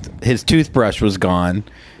left, his toothbrush was gone,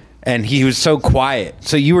 and he was so quiet.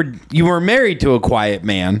 So you were married to a quiet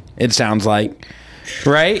man, it sounds like,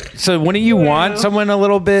 right? So wouldn't you want someone a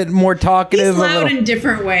little bit more talkative? He's loud in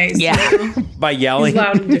different ways. Yeah. By yelling? He's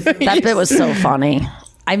loud in different ways. That bit was so funny.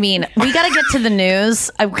 I mean, we got to get to the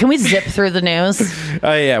news. Can we zip through the news?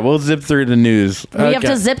 Oh, yeah. We'll zip through the news. We have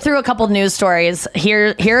to zip through a couple news stories.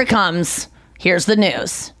 Here it comes. Here's the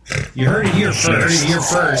news. You heard it here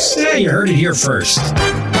first. Yeah, you heard it here first.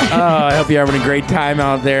 Oh, I hope you're having a great time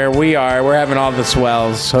out there. We are. We're having all the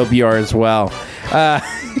swells. Hope you are as well.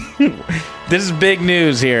 This is big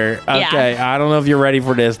news here. Okay, Yeah. I don't know if you're ready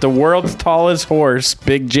for this. The world's tallest horse,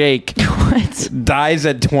 Big Jake, dies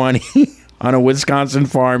at 20 on a Wisconsin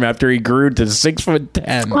farm after he grew to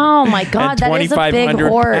 6'10". Oh my God, that is a big 2,500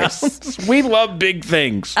 horse. pounds. We love big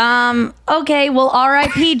things. Okay, well,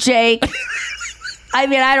 R.I.P. Jake. I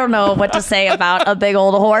mean, I don't know what to say about a big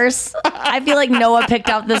old horse. I feel like Noah picked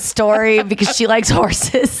out this story because she likes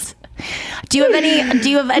horses. Do you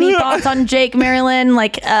have any thoughts on Jake, Marilyn?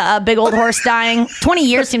 Like a big old horse dying? 20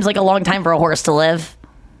 years seems like a long time for a horse to live.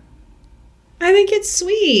 I think it's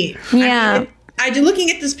sweet. Yeah. Looking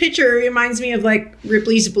at this picture, it reminds me of like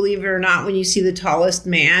Ripley's Believe It or Not, when you see the tallest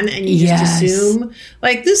man and you just assume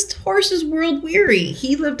like this horse is world weary.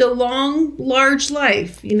 He lived a long, large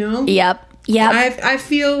life, you know? Yep. I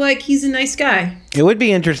feel like he's a nice guy. It would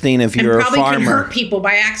be interesting if you're a probably can farmer. hurt people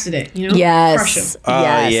by accident, you know? Yes. Crush them.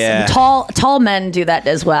 Yes. Yeah. Tall men do that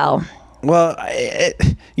as well. Well,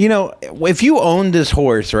 if you own this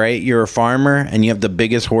horse, right? You're a farmer and you have the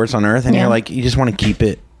biggest horse on earth, and you're like, you just want to keep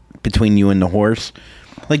it between you and the horse.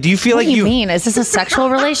 Like, do you feel What like do you mean? Is this a sexual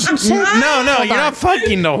relationship? No, you're not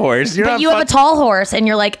fucking the horse. But you have a tall horse, and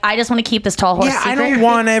you're like, I just want to keep this tall horse secret. I don't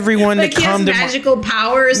want everyone Like to he has come to magical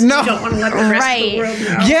powers. No. You don't want to let the rest of the world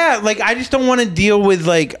know. Yeah, like I just don't want to deal with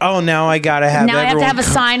like, oh, now I gotta have. Now I have to have a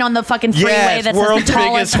come- sign on the fucking freeway Yes, that says world's the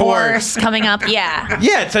tallest biggest horse. coming up. Yeah.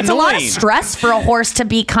 Yeah, it's It's a lot of annoying. stress for a horse to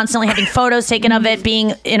be constantly having photos taken of it,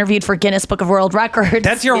 being interviewed for Guinness Book of World Records.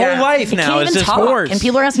 That's your whole life You now. can't Is even this talk, horse? and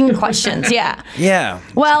people are asking you questions. Yeah. Yeah.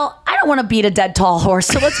 Well, I don't want to beat a dead tall horse,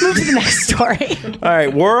 so let's move to the next story. All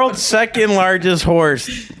right, world's second largest horse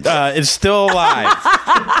is still alive.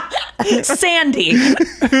 Sandy.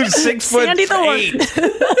 Who's 6 foot Sandy the horse.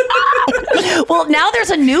 8? Well, now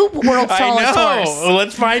there's a new world's I tallest know. horse. Well,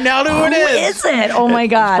 let's find out who it Who is. is it? Oh my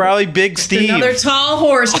God. Probably Big Steve. Another tall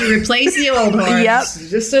horse to replace the old horse. Yep.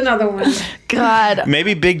 Just another one. God.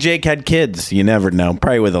 Maybe Big Jake had kids. You never know.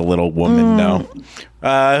 Probably with a little woman. No.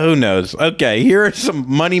 Who knows? Okay, here are some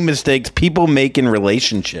money mistakes people make in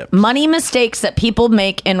relationships. Money mistakes that people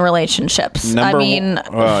make in relationships. Number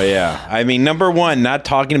one, not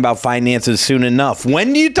talking about finances soon enough.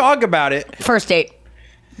 When do you talk about it? First date.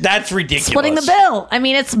 That's ridiculous. Splitting the bill. I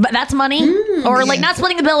mean, that's money. Or like not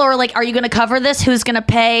splitting the bill, or like, are you going to cover this? Who's going to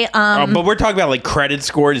pay? But we're talking about like credit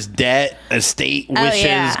scores, debt, estate,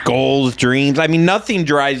 wishes, goals, dreams. I mean, nothing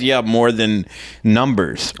dries you up more than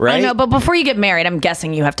numbers, right? I know, but before you get married, I'm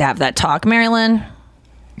guessing you have to have that talk, Marilyn.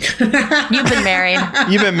 You've been married.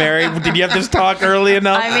 You've been married. Did you have this talk early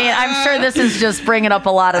enough? I mean, I'm sure this is just bringing up a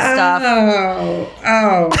lot of stuff.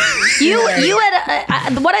 You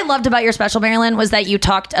had what I loved about your special, Marilyn, was that you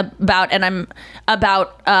talked about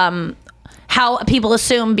how people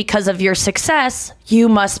assume because of your success you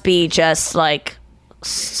must be just like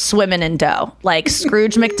swimming in dough, like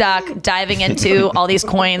Scrooge McDuck diving into all these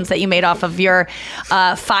coins that you made off of your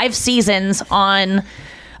 5 seasons on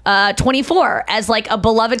 24 as like a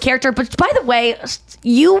beloved character. But by the way,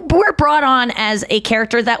 you were brought on as a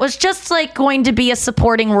character that was just like going to be a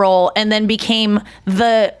supporting role, and then became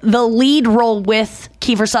the lead role with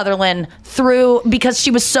Kiefer Sutherland because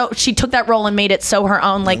she took that role and made it so her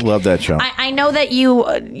own. Like, I love that show. I know that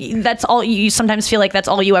that's all you sometimes feel like that's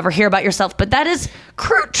all you ever hear about yourself, but that is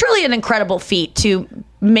truly an incredible feat to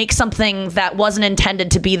make something that wasn't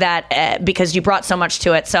intended to be that because you brought so much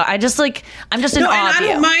to it. So I'm just in awe of you. I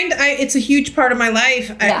don't mind. It's a huge part of my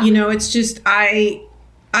life. Yeah. It's just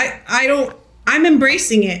I'm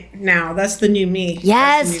embracing it now. That's the new me.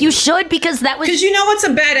 Yes, you should, because you know what's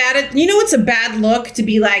a bad attitude. You know what's a bad look to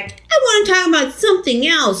be like, I want to talk about something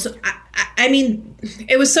else. I mean,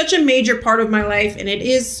 it was such a major part of my life, and it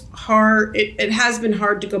is hard. It has been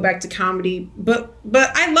hard to go back to comedy, but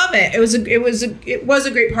I love it. It was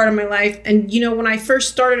a great part of my life. And when I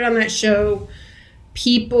first started on that show,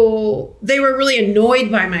 they were really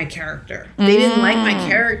annoyed by my character. They didn't like my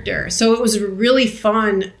character. So it was a really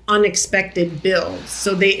fun, unexpected build.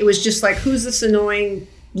 So it was just like, who's this annoying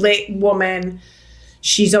late woman?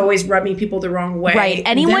 She's always rubbing people the wrong way. Right.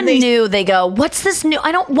 Anyone knew, they go, what's this new?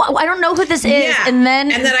 I don't know who this is. Yeah. And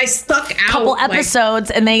then I stuck out a couple episodes,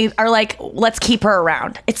 and they are like, let's keep her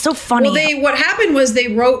around. It's so funny. Well, what happened was they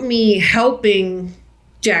wrote me helping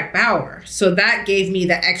Jack Bauer. So that gave me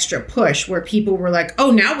the extra push where people were like, oh,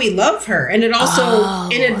 now we love her. And it also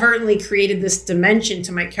inadvertently created this dimension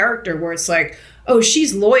to my character where it's like, oh,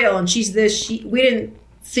 she's loyal and she's this. We didn't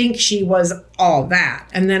think she was all that.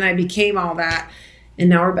 And then I became all that. And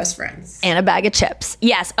now we're best friends. And a bag of chips.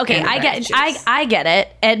 Yes. Okay. I get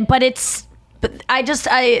it. But it's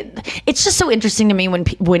just so interesting to me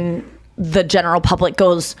when the general public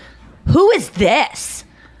goes, who is this?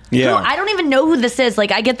 Yeah. I don't even know who this is.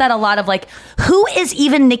 Like, I get that a lot of like, who is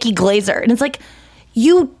even Nikki Glaser? And it's like,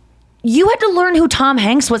 you had to learn who Tom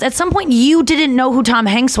Hanks was. At some point, you didn't know who Tom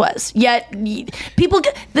Hanks was. Yet,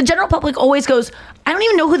 the general public always goes, I don't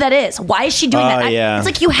even know who that is. Why is she doing that? Yeah. It's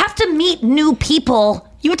like, you have to meet new people.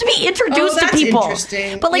 You have to be introduced to people.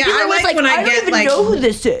 Interesting. But like, Yeah, people are I always like like, when I I don't get, even like, know who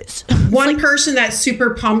this is. One person that's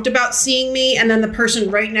super pumped about seeing me, and then the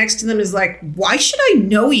person right next to them is like, "Why should I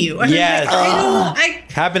know you?" And I'm Yes.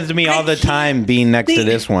 like, Happens to me all the time being next to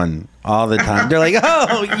this one. All the time. They're like,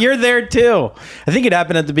 oh, you're there too. I think it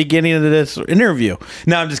happened at the beginning of this interview.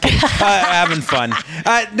 No, I'm just kidding. Having fun.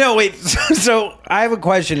 No, wait. So I have a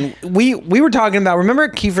question. We were talking about, remember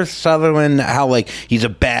Kiefer Sutherland, how like he's a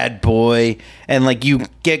bad boy and like you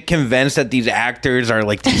get convinced that these actors are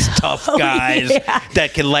like these tough guys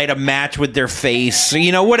that can light a match with their face,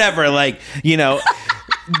 you know, whatever. Like, you know,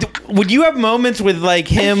 would you have moments with like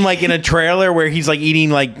him like in a trailer where he's like eating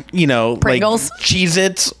like, you know, Pringles, like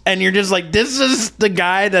Cheez-Its, and you're just like, this is the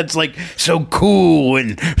guy that's like so cool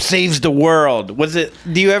and saves the world? Was it,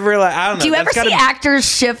 do you ever like, I don't know. Do you ever see actors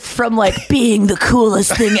shift from like being the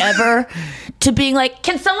coolest thing ever to being like,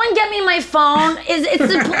 can someone get me my phone? Is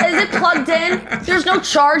it plugged in? There's no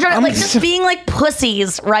charge on it. Like just being like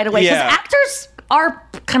pussies right away. Because actors are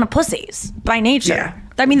kind of pussies by nature. Yeah.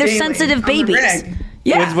 I mean, they're sensitive babies.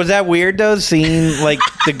 Yeah. Was that weird though, seeing like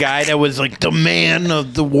the guy that was like the man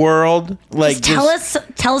of the world? Like just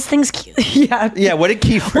tell us things. Yeah. What did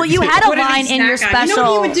Kiefer Well, you do? had a line in your special. You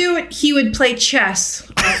know what he would do? He would play chess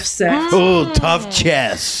off set. Oh, tough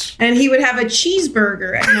chess. And he would have a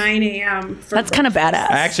cheeseburger at 9 a.m. That's kind of badass.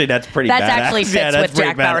 Actually, that's pretty That badass. actually fits with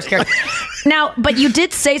Jack Bauer's character. Now, but you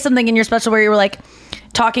did say something in your special where you were like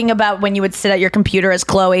talking about when you would sit at your computer as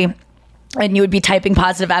Chloe and you would be typing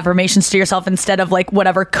positive affirmations to yourself instead of like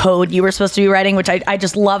whatever code you were supposed to be writing, which I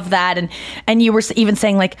just love that. And you were even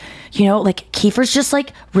saying like, you know, like Kiefer's just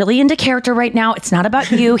like really into character right now. It's not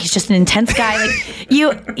about you. He's just an intense guy. Like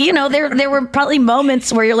you know, there were probably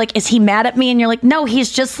moments where you're like, is he mad at me? And you're like, no, he's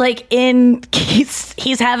just like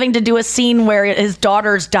he's having to do a scene where his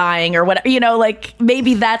daughter's dying or whatever, you know, like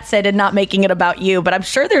maybe that's it and not making it about you. But I'm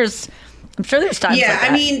sure there's times yeah, like that.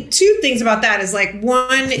 I mean, two things about that is like,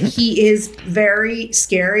 one, he is very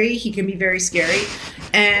scary. He can be very scary.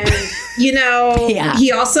 And, you know,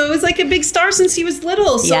 he also is like a big star since he was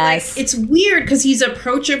little. So like, it's weird because he's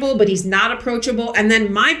approachable, but he's not approachable. And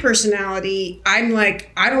then my personality, I'm like,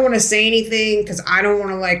 I don't want to say anything because I don't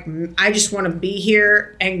want to like, I just want to be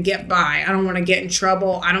here and get by. I don't want to get in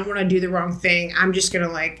trouble. I don't want to do the wrong thing. I'm just going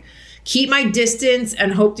to like keep my distance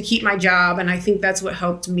and hope to keep my job. And I think that's what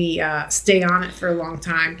helped me stay on it for a long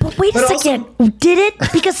time. But wait a second. Did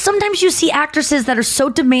it? Because sometimes you see actresses that are so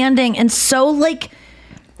demanding and so like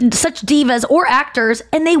such divas or actors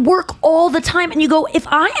and they work all the time. And you go, if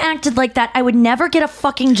I acted like that, I would never get a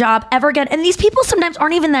fucking job ever again. And these people sometimes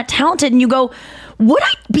aren't even that talented. And you go, would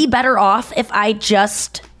I be better off if I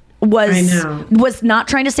just was not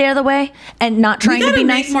trying to stay out of the way and not trying to be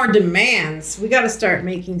nice? We gotta make more demands. We gotta start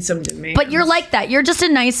making some demands. But you're like that. You're just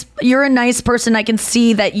you're a nice person. I can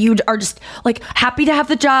see that you are just like happy to have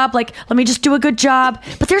the job. Like, let me just do a good job.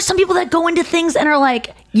 But there's some people that go into things and are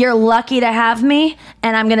like, you're lucky to have me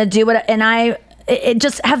and I'm gonna do it. And it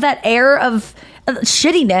just have that air of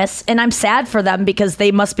shittiness. And I'm sad for them because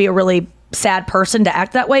they must be a really sad person to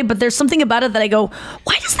act that way. But there's something about it that I go,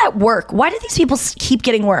 why does that work? Why do these people keep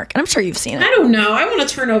getting work? And I'm sure you've seen it. I don't know. I want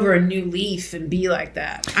to turn over a new leaf and be like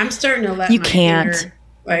that. I'm starting to let my inner,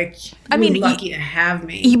 like, I mean, lucky to have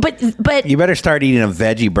me. But you better start eating a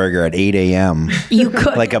veggie burger at 8 a.m. You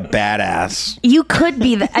could, like a badass. You could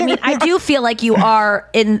be. I mean, I do feel like you are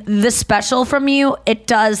in this special from you. It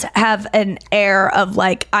does have an air of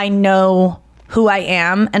like, I know who I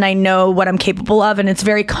am and I know what I'm capable of, and it's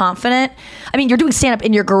very confident. I mean, you're doing stand-up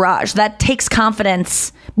in your garage. That takes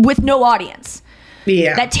confidence with no audience.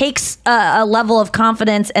 Yeah. That takes a level of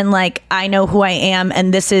confidence and like, I know who I am,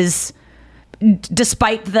 and this is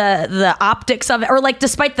despite the optics of it, or like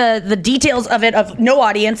despite the details of it, of no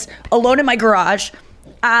audience, alone in my garage.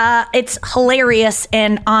 It's hilarious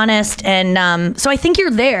and honest, and so I think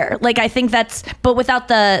you're there. Like, I think that's, but without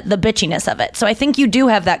the bitchiness of it. So I think you do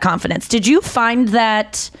have that confidence. Did you find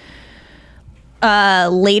that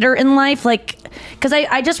later in life? Like, because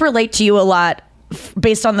I just relate to you a lot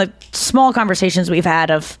based on the small conversations we've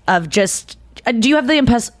had of just, do you have the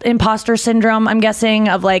imposter syndrome, I'm guessing,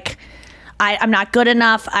 of like, I'm not good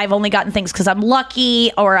enough. I've only gotten things because I'm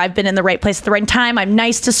lucky, or I've been in the right place at the right time. I'm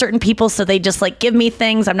nice to certain people, so they just like give me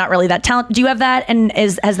things. I'm not really that talented. Do you have that? And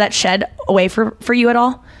has that shed away for you at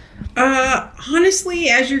all? Honestly,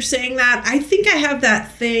 as you're saying that, I think I have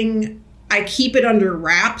that thing I keep it under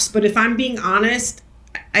wraps. But if I'm being honest,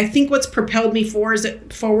 I think what's propelled me forward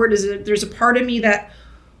is that there's a part of me that,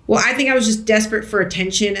 well, I think I was just desperate for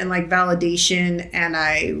attention and like validation, and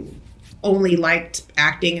I only liked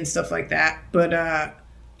acting and stuff like that. But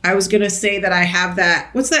I was going to say that I have that,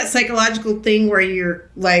 what's that psychological thing where you're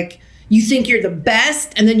like, you think you're the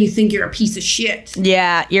best and then you think you're a piece of shit.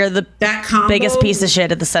 Yeah, you're the biggest piece of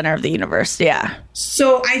shit at the center of the universe. Yeah.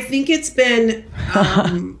 So I think it's been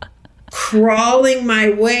crawling my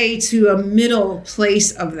way to a middle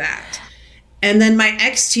place of that. And then my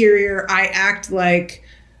exterior, I act like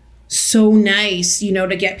so nice, you know,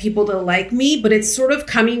 to get people to like me. But it's sort of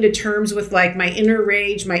coming to terms with like my inner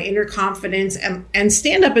rage, my inner confidence. And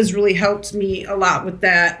stand-up has really helped me a lot with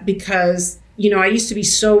that because, you know, I used to be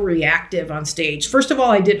so reactive on stage. First of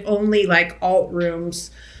all, I did only like alt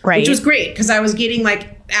rooms, which was great because I was getting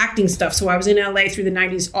like acting stuff. So I was in LA through the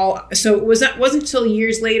 90s. So it wasn't until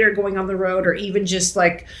years later going on the road or even just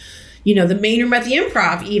like, you know, the main room at the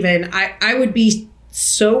Improv even, I would be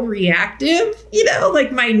so reactive, you know,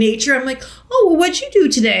 like my nature. I'm like, oh, well, what'd you do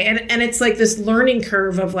today? And it's like this learning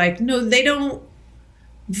curve of like, no,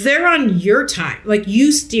 they're on your time. Like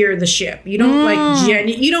you steer the ship. You don't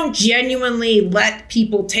you don't genuinely let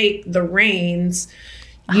people take the reins.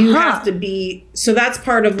 You have to be, so that's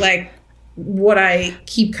part of like what I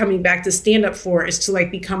keep coming back to stand up for is to like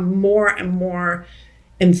become more and more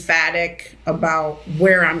emphatic about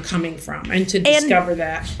where I'm coming from and to discover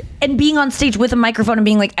that. And being on stage with a microphone and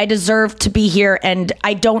being like, I deserve to be here and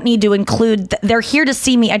I don't need to include, they're here to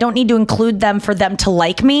see me. I don't need to include them for them to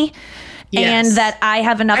like me. Yes. And that I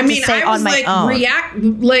have enough to say on my own.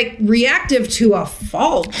 Reactive to a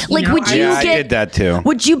fault. Like, know? I did that too.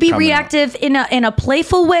 Would you be reactive in a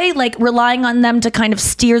playful way, like relying on them to kind of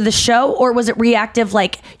steer the show, or was it reactive,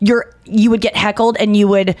 like you would get heckled and you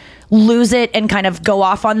would lose it and kind of go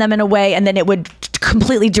off on them in a way, and then it would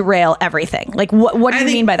completely derail everything? Like, what do you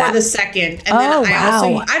mean by that? The second. And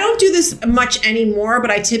I don't do this much anymore, but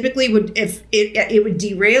I typically would, if it would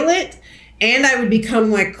derail it. And I would become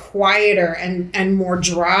like quieter and more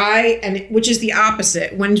dry, and which is the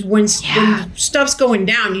opposite. When stuff's going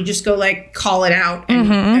down, you just go like call it out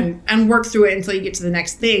and work through it until you get to the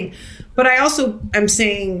next thing. But I also am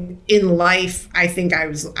saying in life, I think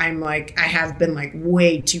I have been like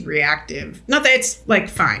way too reactive. Not that it's like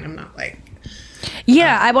fine. I'm not like.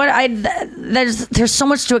 Yeah, there's so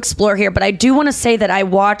much to explore here, but I do want to say that I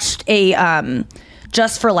watched a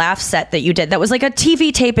Just for Laughs set that you did. That was like a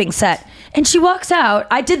TV taping set. And she walks out.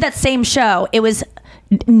 I did that same show. It was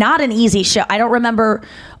not an easy show. I don't remember.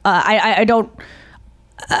 I don't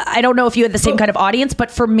know if you had the same kind of audience, but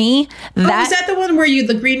for me, was that the one where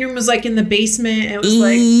the green room was like in the basement? And it was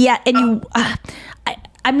like and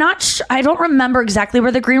I'm not sure. I don't remember exactly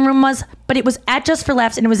where the green room was, but it was at Just for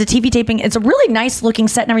Laughs and it was a TV taping. It's a really nice looking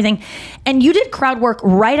set and everything. And you did crowd work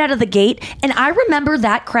right out of the gate. And I remember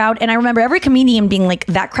that crowd, and I remember every comedian being like,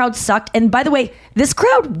 that crowd sucked. And by the way, this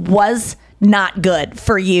crowd was not good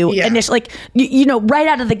for you initially. Like, you know, right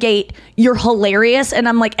out of the gate, you're hilarious. And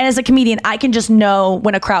I'm like, as a comedian, I can just know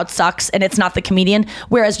when a crowd sucks and it's not the comedian.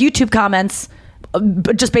 Whereas YouTube comments,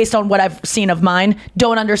 just based on what I've seen of mine,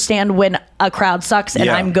 don't understand when a crowd sucks and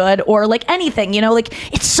I'm good, or like anything, you know,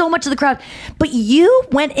 like it's so much of the crowd. But you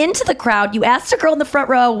went into the crowd, you asked a girl in the front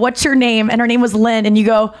row, what's your name? And her name was Lynn. And you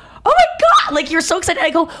go, oh my God, like you're so excited. I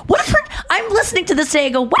go, what if I'm listening to this today. I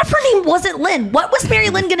go, what if her name wasn't Lynn? What was Mary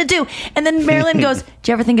Lynn going to do? And then Mary Lynn goes,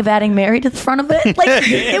 do you ever think of adding Mary to the front of it? Like,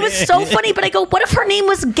 it was so funny. But I go, what if her name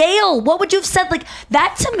was Gail? What would you have said? Like,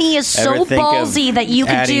 that to me is so ballsy that you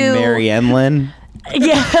could do. Mary and Lynn?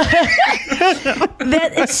 Yeah.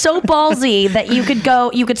 It's so ballsy that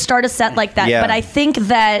you could start a set like that. Yeah. But I think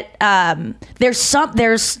that there's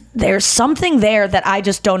something there that I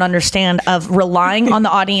just don't understand, of relying on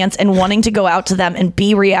the audience and wanting to go out to them and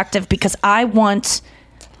be reactive, because I want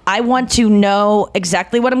to know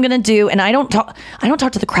exactly what I'm going to do. And I don't talk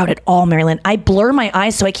to the crowd at all, Marilyn. I blur my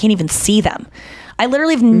eyes so I can't even see them. I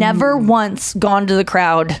literally have never once gone to the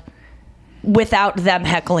crowd without them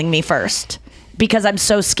heckling me first, because I'm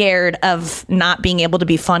so scared of not being able to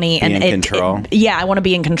be funny and in control. I want to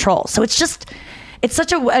be in control. So it's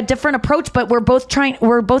such a different approach, but we're both trying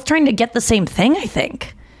to get the same thing, I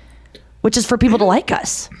think, which is for people to like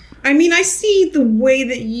us. I mean, I see the way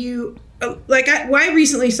that you I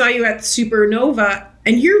recently saw you at Supernova,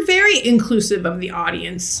 and you're very inclusive of the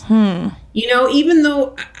audience. You know, even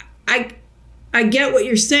though I get what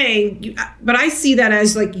you're saying, but I see that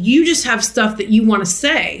as like, you just have stuff that you want to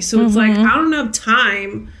say. So it's like, I don't have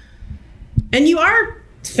time. And you are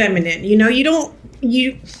feminine, you know,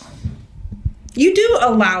 you do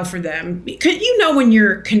allow for them because you know when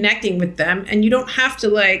you're connecting with them, and you don't have to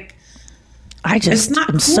like.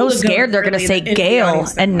 I'm so scared they're going to say Gail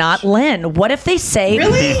and not Lynn. What if they say,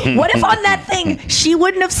 really? What if on that thing she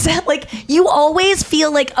wouldn't have said, like, you always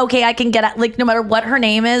feel like, okay, I can get out, like, no matter what her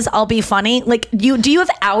name is, I'll be funny. Like, do you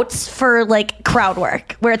have outs for like crowd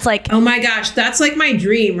work where it's like, oh my gosh, that's like my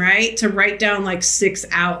dream, right? To write down like 6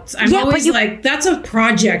 outs. I'm always like, that's a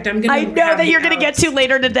project I know that you're going to get to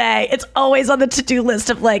later today. It's always on the to-do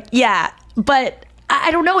list of like, yeah, but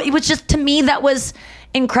I don't know. It was just, to me, that was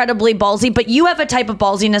incredibly ballsy, but you have a type of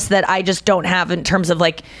ballsiness that I just don't have in terms of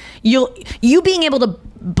like you being able to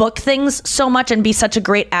book things so much and be such a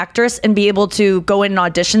great actress and be able to go in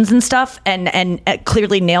auditions and stuff and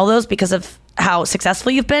clearly nail those because of how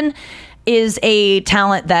successful you've been is a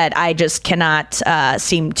talent that I just cannot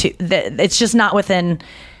seem to. It's just not within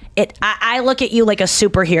it. I look at you like a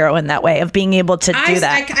superhero in that way of being able to do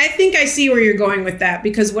that. I think I see where you're going with that,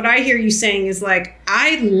 because what I hear you saying is like,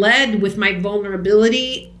 I led with my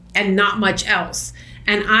vulnerability and not much else.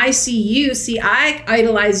 And I I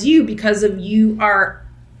idolize you because of you are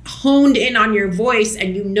honed in on your voice,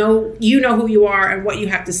 and you know who you are and what you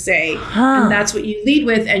have to say. And that's what you lead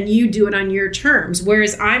with, and you do it on your terms.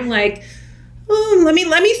 Whereas I'm like, let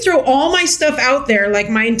me throw all my stuff out there, like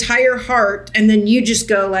my entire heart, and then you just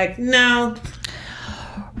go like, no.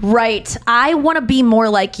 Right. I want to be more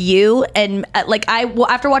like you, and like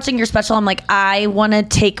after watching your special, I'm like, I want to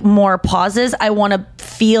take more pauses. I want to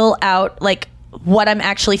feel out like what I'm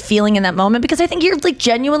actually feeling in that moment, because I think you're like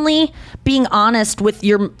genuinely being honest with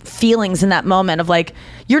your feelings in that moment of like,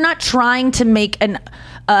 you're not trying to make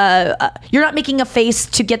you're not making a face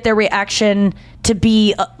to get their reaction to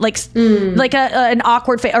be like an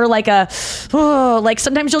awkward face, or like like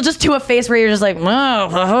sometimes you'll just do a face where you're just like,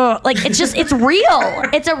 like it's real.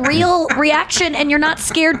 It's a real reaction, and you're not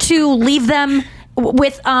scared to leave them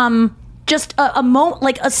with just a moment,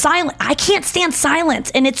 like a silent. I can't stand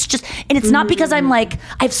silence, and it's not because I'm like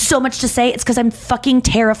I have so much to say. It's because I'm fucking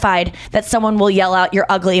terrified that someone will yell out, "You're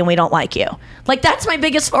ugly and we don't like you." Like that's my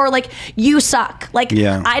biggest, or like, "You suck." Like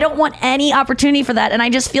I don't want any opportunity for that, and I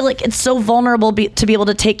just feel like it's so vulnerable to be able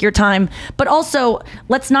to take your time. But also,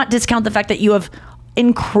 let's not discount the fact that you have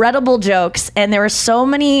incredible jokes, and there are so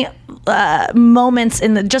many moments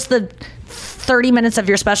in the 30 minutes of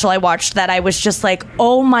your special I watched that I was just like,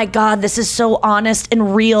 oh my God, this is so honest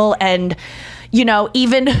and real. And, you know,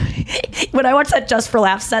 even when I watched that Just for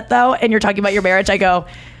Laughs set though, and you're talking about your marriage, I go,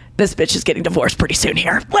 this bitch is getting divorced pretty soon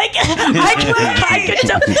here. Like, I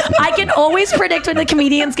can always predict when the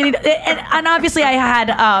comedian's getting, and obviously I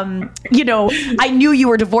had, I knew you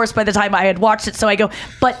were divorced by the time I had watched it. So I go,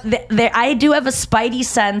 but I do have a spidey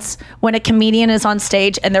sense when a comedian is on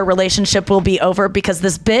stage and their relationship will be over, because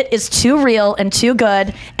this bit is too real and too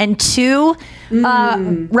good and too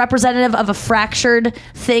representative of a fractured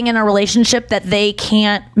thing in a relationship that they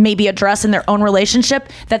can't maybe address in their own relationship,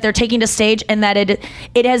 that they're taking to stage, and that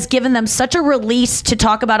it has given them such a release to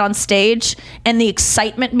talk about on stage, and the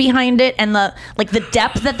excitement behind it, and the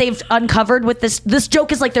depth that they've uncovered with this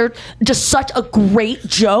joke is like, they're just such a great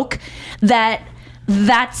joke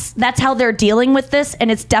that's how they're dealing with this, and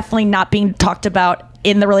it's definitely not being talked about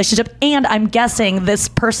in the relationship. And I'm guessing this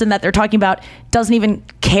person that they're talking about doesn't even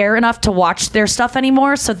care enough to watch their stuff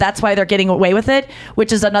anymore, so that's why they're getting away with it,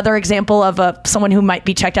 which is another example of someone who might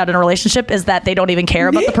be checked out in a relationship, is that they don't even care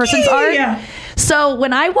about the person's art. Yeah. So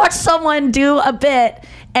when I watch someone do a bit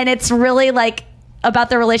and it's really like about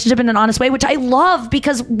their relationship in an honest way, which I love,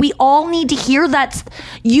 because we all need to hear that.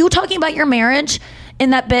 You talking about your marriage in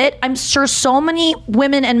that bit, I'm sure so many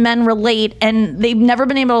women and men relate, and they've never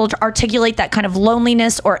been able to articulate that kind of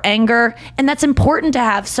loneliness or anger, and that's important to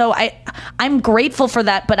have. So I'm grateful for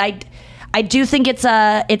that, but I do think it's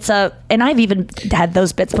a, and I've even had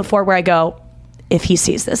those bits before where I go, if he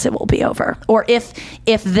sees this, it will be over. Or if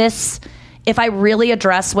I really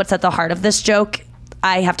address what's at the heart of this joke,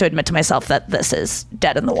 I have to admit to myself that this is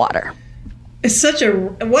dead in the water. It's such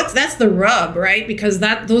that's the rub, right? Because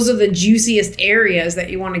those are the juiciest areas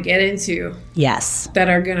that you want to get into. Yes. That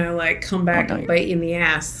are going to like come back and bite you in the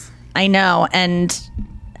ass. I know. And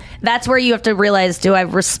that's where you have to realize, do I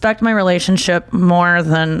respect my relationship more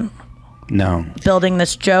than building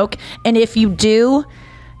this joke? And if you do,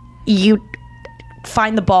 you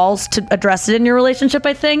find the balls to address it in your relationship,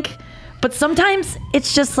 I think. But sometimes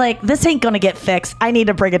it's just like, this ain't going to get fixed. I need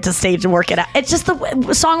to bring it to stage and work it out. It's just the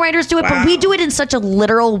songwriters do it, but we do it in such a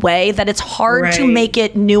literal way that it's hard to make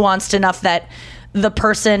it nuanced enough that the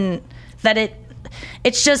person, that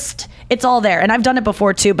it's just, it's all there. And I've done it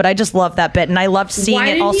before too, but I just love that bit. And I loved seeing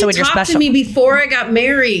it also in your special. Why didn't you talk to me before I got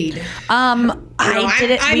married? I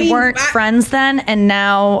did it. We weren't friends then. And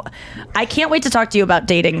now I can't wait to talk to you about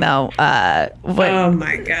dating though. Oh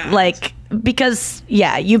my God. Like, because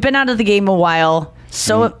you've been out of the game a while.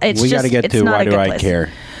 So it's we got to get to why do I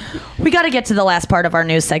care? We got to get to the last part of our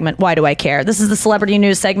news segment. Why do I care? This is the celebrity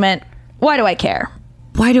news segment. Why do I care?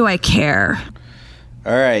 Why do I care?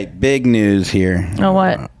 All right, big news here. Oh,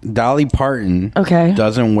 what? Dolly Parton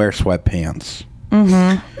doesn't wear sweatpants.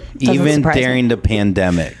 Even during the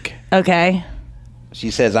pandemic. Okay. She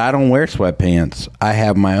says, I don't wear sweatpants. I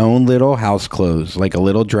have my own little house clothes, like a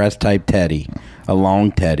little dress type teddy, a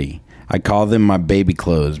long teddy. I call them my baby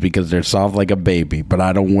clothes because they're soft like a baby, but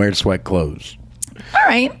I don't wear sweat clothes. All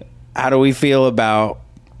right. How do we feel about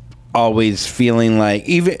always feeling like,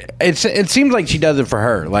 even it seems like she does it for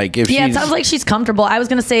her, like if it sounds like she's comfortable. I was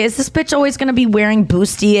gonna say, is this bitch always gonna be wearing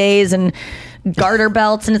bustiers and garter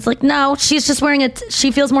belts? And it's like, no, she's just wearing it.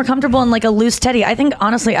 She feels more comfortable in like a loose teddy. I think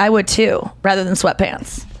honestly I would too, rather than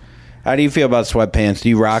sweatpants. How do you feel about sweatpants? Do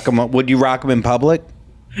you rock them? Would you rock them in public?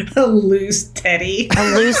 A loose teddy.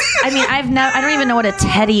 I mean, I don't even know what a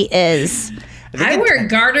teddy is. I wear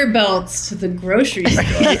garter belts to the grocery store.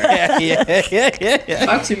 Talk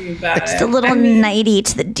to me about it. Just a little nighty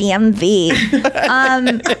to the DMV.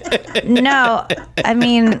 No, I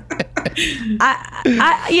mean,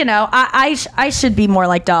 I should be more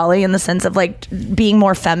like Dolly in the sense of like being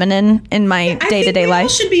more feminine in my day-to-day life. I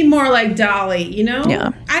should be more like Dolly, you know?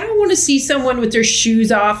 Yeah. I don't want to see someone with their shoes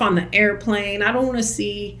off on the airplane. I don't want to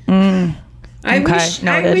see. I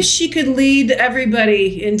wish she could lead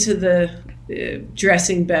everybody into the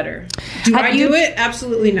dressing better. Do I do it?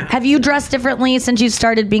 Absolutely not. Have you dressed differently since you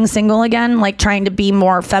started being single again? Like trying to be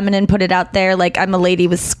more feminine, put it out there. Like, I'm a lady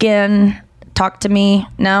with skin. Talk to me.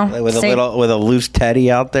 No? With a loose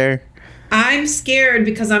teddy out there? I'm scared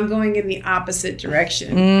because I'm going in the opposite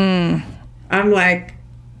direction. I'm like,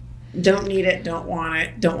 don't need it, don't want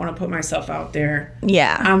it, don't want to put myself out there.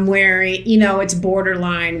 Yeah. I'm wearing, it's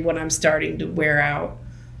borderline what I'm starting to wear out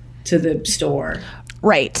to the store.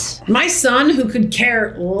 Right. My son, who could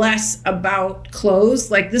care less about clothes,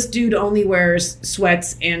 like this dude only wears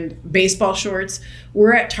sweats and baseball shorts.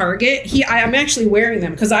 We're at Target. I'm actually wearing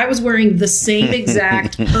them because I was wearing the same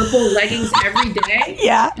exact purple leggings every day.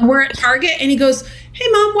 Yeah. And we're at Target and he goes, hey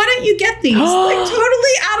mom, why don't you get these? Like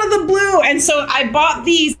totally out of the blue. And so I bought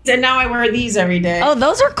these and now I wear these every day. Oh,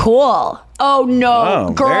 those are cool. Oh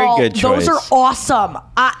no, girl, very good choice. Those are awesome.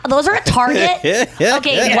 Those are at Target.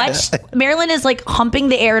 Okay, what? Marilyn is like humping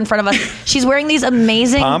the air in front of us. She's wearing these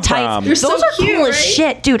amazing tights. They're those so are cute, cool right? as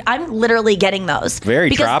shit, dude. I'm literally getting those. Very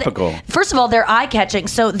tropical. First of all, they're eye catching,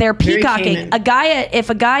 so they're peacocking. If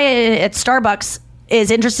a guy at Starbucks is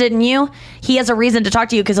interested in you, he has a reason to talk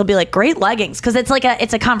to you because he'll be like, great leggings, because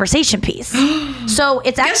it's a conversation piece. So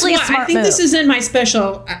it's actually a smart move. I think this is in my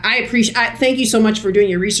special. I thank you so much for doing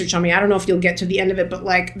your research on me. I don't know if you'll get to the end of it, but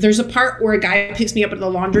like there's a part where a guy picks me up at the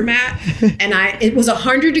laundromat and it was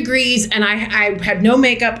 100 degrees and I had no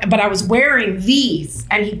makeup, but I was wearing these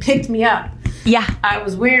and he picked me up. Yeah, I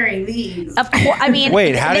was wearing these. Of course. I mean,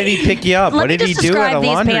 wait, how did he pick you up? What did he do at a laundromat?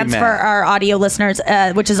 Let me just describe these pants for our audio listeners,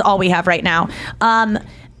 which is all we have right now.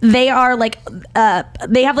 They are like,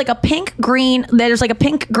 they have like a pink green. There's like a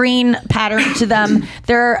pink green pattern to them.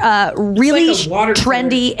 They're really like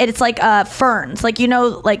trendy. It's like ferns, like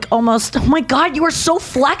like almost. Oh my God, you are so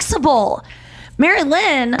flexible, Mary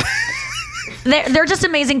Lynn. They're just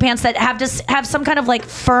amazing pants that have some kind of like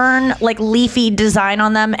fern, like leafy design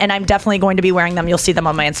on them, and I'm definitely going to be wearing them. You'll see them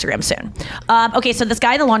on my Instagram soon. Okay, so this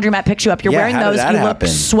guy in the laundromat picks you up. You're wearing those. You look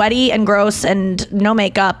sweaty and gross and no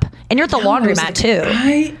makeup, and you're at the laundromat too.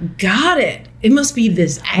 I got it. It must be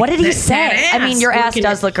this. What did he say? I mean, your ass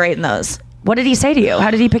does look great in those. What did he say to you?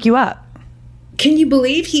 How did he pick you up? Can you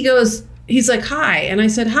believe he's like, hi, and I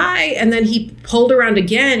said hi, and then he pulled around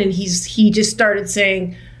again, and he just started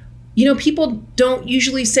saying, people don't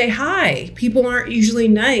usually say hi. People aren't usually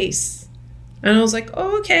nice. And I was like,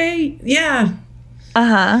 oh, okay. Yeah.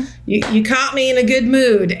 Uh-huh. You caught me in a good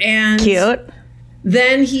mood. And cute.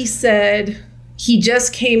 Then he said he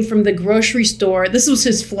just came from the grocery store. This was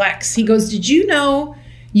his flex. He goes, did you know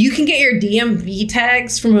you can get your DMV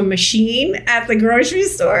tags from a machine at the grocery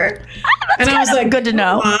store? And I was like, good to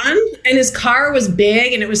know. And his car was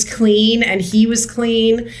big and it was clean and he was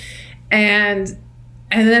clean. And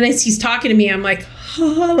then as he's talking to me, I'm like,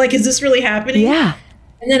 oh, like, is this really happening? Yeah.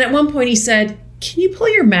 And then at one point he said, can you pull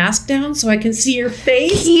your mask down so I can see your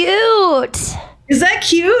face? Cute. Is that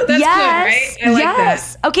cute? That's good, right? I like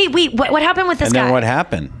that. Okay, wait, what happened with this guy? And then what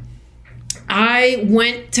happened? I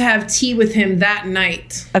went to have tea with him that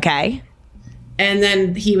night. Okay. And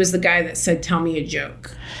then he was the guy that said, tell me a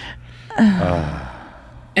joke.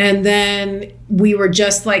 And then we were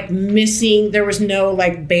just like missing, there was no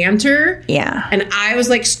like banter. Yeah. And I was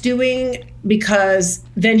like stewing because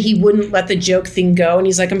then he wouldn't let the joke thing go. And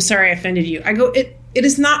he's like, I'm sorry I offended you. I go, it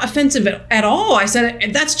is not offensive at all. I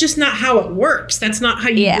said, that's just not how it works. That's not how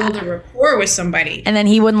you build a rapport with somebody. And then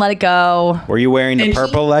he wouldn't let it go. Were you wearing the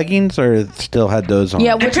purple leggings or still had those on?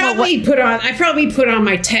 Yeah, I probably put on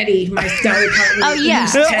my Teddy, my Dolly Parton. Oh yeah,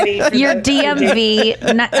 Teddy your DMV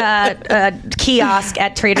kiosk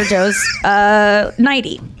at Trader Joe's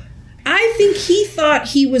nightie. I think he thought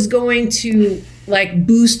he was going to like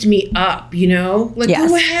boost me up, you know, like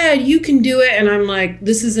go ahead, you can do it. And I'm like,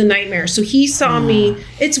 this is a nightmare. So he saw me.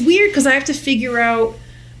 It's weird because I have to figure out,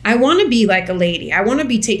 I want to be like a lady. I want to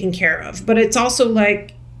be taken care of, but it's also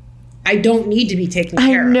like, I don't need to be taken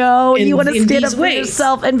care of. I know. You want to stand up for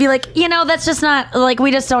yourself and be like, that's just not, like,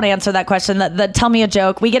 we just don't answer that question. That tell me a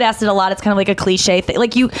joke. We get asked it a lot. It's kind of like a cliche thing.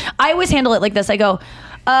 Like I always handle it like this. I go,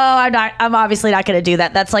 I'm obviously not going to do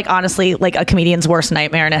that. That's like honestly like a comedian's worst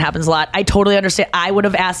nightmare, and it happens a lot. I totally understand. I would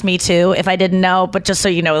have asked me too if I didn't know, but just so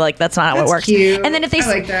you know, like that's not how it works. Cute. And then if they, I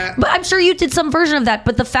like that. But I'm sure you did some version of that.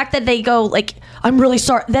 But the fact that they go like, I'm really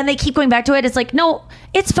sorry, then they keep going back to it. It's like, no,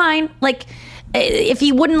 it's fine. Like if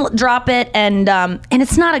he wouldn't drop it, and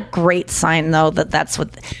it's not a great sign though that's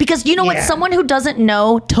what, because you know what, someone who doesn't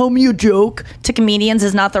know, tell me a joke to comedians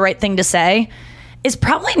is not the right thing to say, is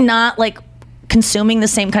probably not like consuming the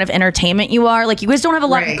same kind of entertainment you are. Like you guys don't have a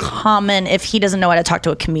lot in common if he doesn't know how to talk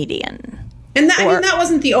to a comedian. And that, I mean, that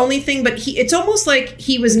wasn't the only thing, but it's almost like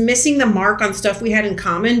he was missing the mark on stuff we had in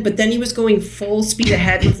common, but then he was going full speed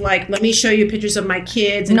ahead with like, let me show you pictures of my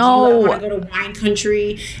kids, and do you want to go to wine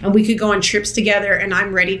country, and we could go on trips together, and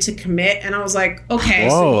I'm ready to commit. And I was like, okay,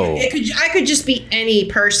 so I could just be any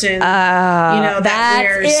person, that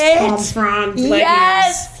wears palm frond leggings.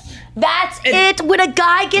 Yes. That's it. When a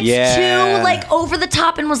guy gets too like over the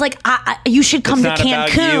top and was like, you should come to Cancun. It's not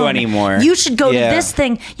about you anymore. You should go to this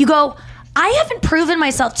thing. You go, I haven't proven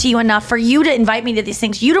myself to you enough for you to invite me to these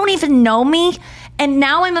things. You don't even know me. And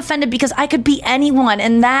now I'm offended because I could be anyone.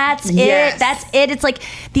 And that's it. That's it. It's like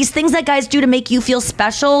these things that guys do to make you feel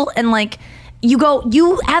special. And like, you go,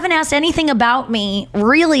 you haven't asked anything about me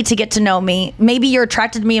really to get to know me. Maybe you're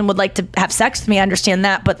attracted to me and would like to have sex with me. I understand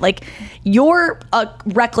that. But like, you're a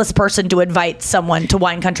reckless person to invite someone to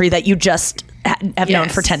wine country that you just have known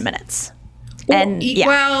for 10 minutes. And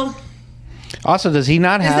well, also, does he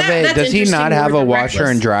not have a washer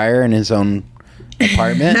and dryer in his own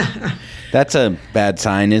apartment? That's a bad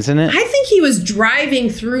sign, isn't it? I think he was driving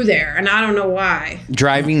through there, and I don't know why.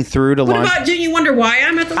 Driving through to launch. What about, didn't you wonder why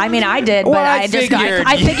I'm at the I mean, I did, but I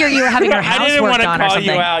figure you were having your house worked on or something. I didn't want to call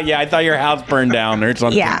you out. Yeah, I thought your house burned down or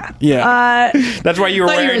something. Yeah. That's why you were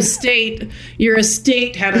wearing... Your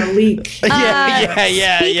estate had a leak. Speaking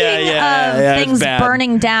of things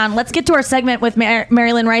burning down, let's get to our segment with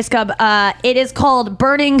Mary Lynn Rajskub. It is called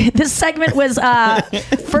Burning. This segment was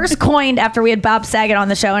first coined after we had Bob Saget on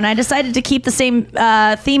the show, and I decided to keep the same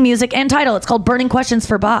theme music and title. It's called Burning Questions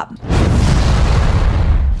for Bob.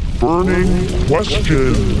 Burning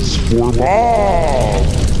Questions for Bob.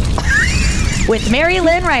 With Mary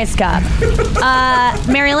Lynn Rajskub.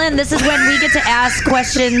 Mary Lynn, this is when we get to ask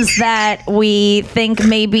questions that we think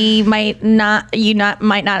maybe might not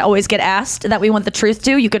always get asked, that we want the truth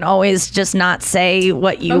to. You can always just not say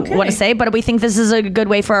what you want to say, but we think this is a good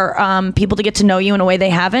way for people to get to know you in a way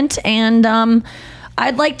they haven't. And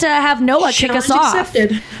I'd like to have Noah kick us off,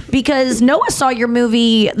 because Noah saw your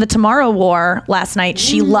movie, The Tomorrow War, last night.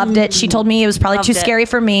 She loved it. She told me it was probably too scary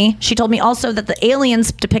for me. She told me also that the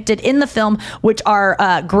aliens depicted in the film, which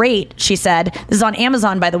are great, she said. This is on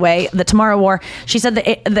Amazon, by the way, The Tomorrow War. She said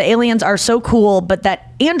the aliens are so cool, but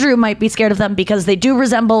that Andrew might be scared of them because they do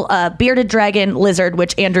resemble a bearded dragon lizard,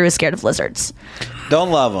 which Andrew is scared of lizards. Don't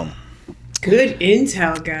love them. Good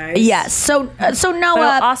intel, guys. Yes. So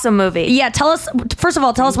Noah, awesome movie. Yeah. Tell us, first of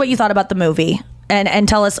all, what you thought about the movie, and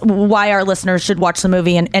tell us why our listeners should watch the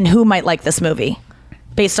movie, and who might like this movie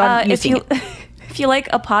based on if you like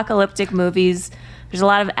apocalyptic movies, there's a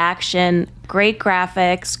lot of action, great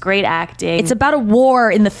graphics, great acting. It's about a war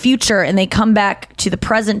in the future, and they come back to the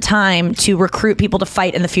present time to recruit people to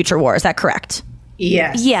fight in the future war. Is that correct?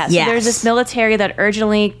 Yes. Yes. So there's this military that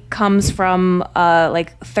urgently comes from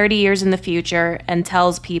like 30 years in the future and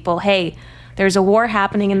tells people, hey, there's a war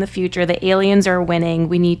happening in the future. The aliens are winning.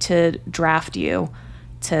 We need to draft you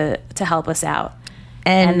to help us out.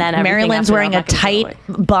 And then Marilyn's wearing a tight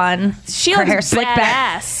bun. Her hair slicked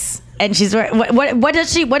back. And she's wearing, what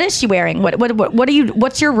is she wearing?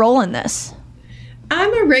 What's your role in this?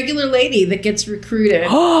 I'm a regular lady that gets recruited.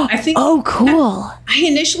 I think. Oh, cool.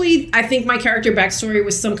 I think my character backstory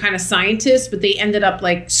was some kind of scientist, but they ended up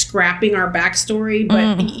like scrapping our backstory.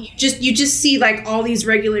 But you just see like all these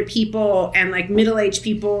regular people and like middle-aged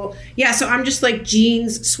people. Yeah, so I'm just like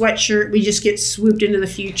jeans, sweatshirt. We just get swooped into the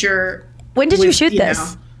future. When did you shoot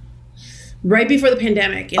this? Right before the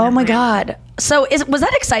pandemic. Oh my God. So was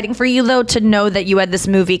that exciting for you though to know that you had this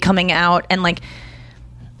movie coming out and like?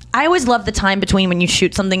 I always love the time between when you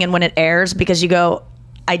shoot something and when it airs because you go,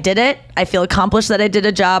 I did it. I feel accomplished that I did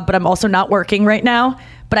a job, but I'm also not working right now.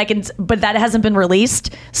 But that hasn't been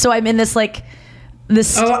released. So I'm in this like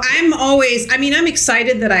this. Oh, I'm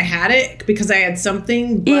excited that I had it because I had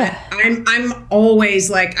something. But I'm always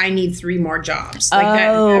like, I need 3 more jobs. Like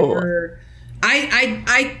that never.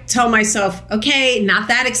 I tell myself, okay, not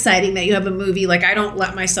that exciting that you have a movie. Like, I don't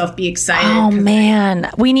let myself be excited. Oh,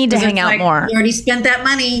 man. We need to hang out more. You already spent that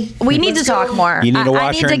money. We need to talk more. You need a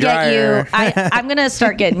washer and dryer. I'm going to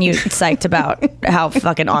start getting you psyched about how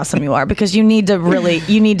fucking awesome you are because you need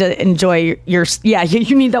to enjoy your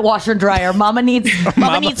you need that washer and dryer. Mama needs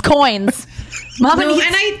coins. Mama needs.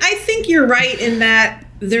 And I think you're right in that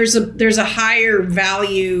there's a higher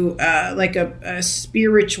value, like a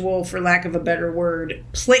spiritual, for lack of a better word,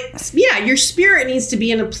 place. Yeah, your spirit needs to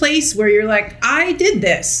be in a place where you're like, I did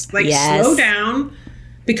this. Like, slow down.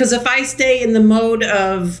 Because if I stay in the mode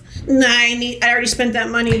of, I already spent that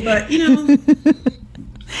money, but,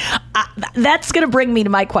 That's going to bring me to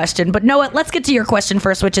my question. But Noah, let's get to your question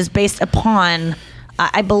first, which is based upon,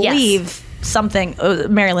 I believe, something,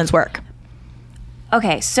 Mary Lynn's work.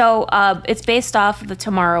 Okay, so it's based off of the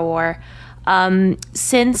Tomorrow War.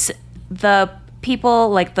 Since the people,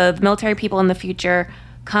 like the military people in the future,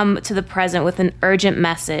 come to the present with an urgent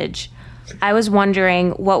message, I was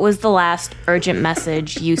wondering, what was the last urgent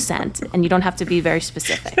message you sent? And you don't have to be very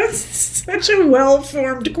specific. That's such a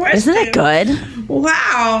well-formed question. Isn't that good?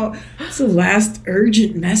 Wow. It's the last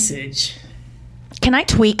urgent message. Can I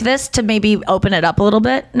tweak this to maybe open it up a little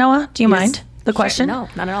bit, Noah? Do you mind the question? No,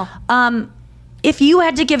 not at all. If you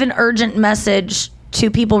had to give an urgent message to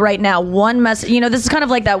people right now, one message, this is kind of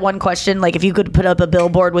like that one question, like if you could put up a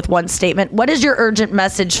billboard with one statement, what is your urgent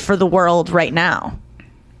message for the world right now?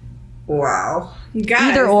 Wow. Guys,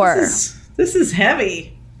 either or. This is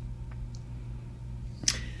heavy.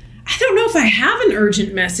 I don't know if I have an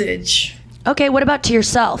urgent message. Okay, what about to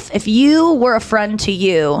yourself? If you were a friend to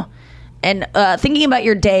you and thinking about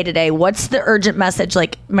your day today, what's the urgent message?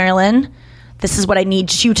 Like, Mary Lynn, this is what I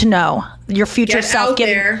need you to know. Your future self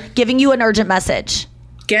giving you an urgent message.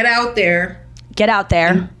 Get out there. Get out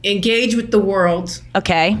there. Engage with the world.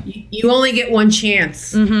 Okay. You only get one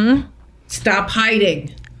chance. Mm-hmm. Stop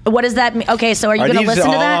hiding. What does that mean? Okay, so are you going to listen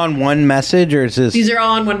to that? Are these all on one message, or is this? These are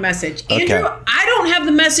all on one message. Okay. Andrew, I don't have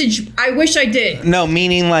the message. I wish I did. No,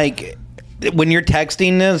 meaning like when you're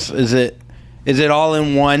texting this, is it all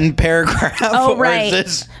in one paragraph? Oh, right. Or is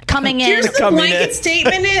this coming in? Here's the blanket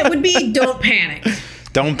statement. It would be, don't panic.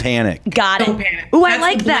 Don't panic. Got it. Don't panic. Ooh, I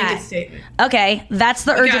like that. Statement. Okay, that's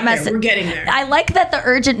the urgent message. We're getting there. I like that the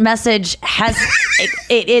urgent message has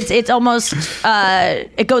it's almost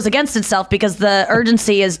it goes against itself because the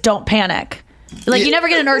urgency is don't panic. Like you never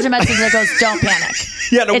get an urgent message that goes don't panic.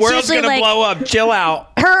 Yeah, the world's gonna blow up. Chill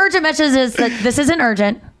out. Her urgent message is that this isn't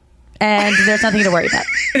urgent. And there's nothing to worry about.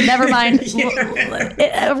 Never mind.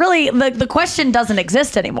 Really, the question doesn't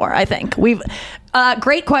exist anymore, I think.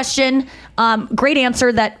 Great question. Great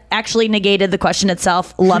answer that actually negated the question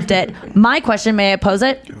itself. Loved it. My question, may I pose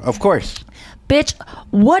it? Of course. Bitch,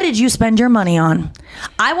 what did you spend your money on?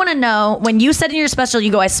 I want to know, when you said in your special, you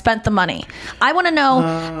go, I spent the money. I want to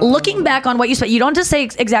know, looking back on what you spent, you don't just say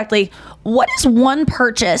exactly, what is one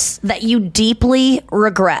purchase that you deeply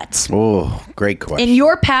regret? Oh, great question. In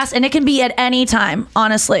your past, and it can be at any time,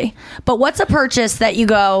 honestly. But what's a purchase that you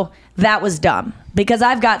go, that was dumb? Because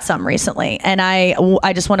I've got some recently, and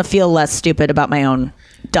I just want to feel less stupid about my own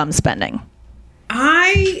dumb spending.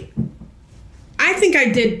 I think I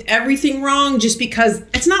did everything wrong just because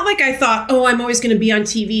it's not like I thought, I'm always going to be on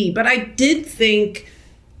TV. But I did think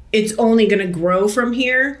it's only going to grow from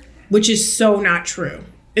here, which is so not true.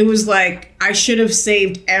 It was like I should have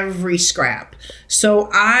saved every scrap.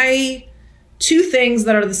 So two things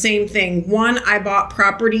that are the same thing. One, I bought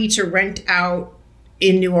property to rent out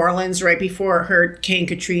in New Orleans right before Hurricane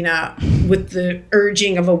Katrina with the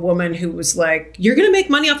urging of a woman who was like, you're going to make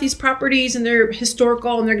money off these properties and they're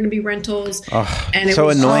historical and they're going to be rentals. And it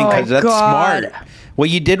was annoying because that's smart. What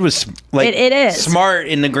you did was like it is smart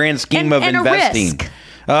in the grand scheme of investing.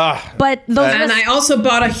 But I also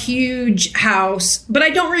bought a huge house, but I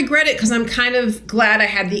don't regret it because I'm kind of glad I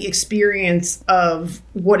had the experience of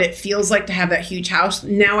what it feels like to have that huge house.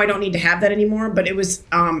 Now I don't need to have that anymore, but it was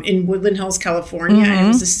in Woodland Hills, California, and it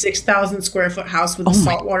was a 6,000 square foot house with a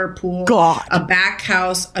saltwater pool, a back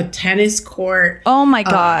house, a tennis court. Oh my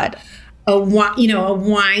God. A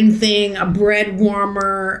wine thing, a bread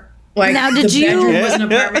warmer. Like, now, did you? Bedroom was an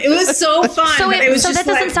apartment. It was so fun. So that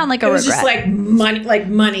doesn't sound like a regret. It was just like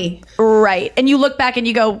money. Right. And you look back and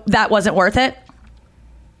you go, that wasn't worth it?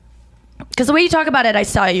 Because the way you talk about it, I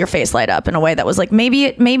saw your face light up in a way that was like,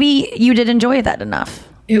 maybe you did enjoy that enough.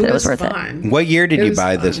 It was worth fun. it. What year did you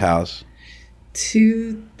buy this house?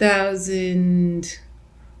 2000.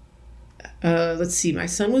 Let's see. My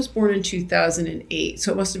son was born in 2008,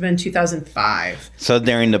 so it must have been 2005. So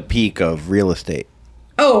during the peak of real estate.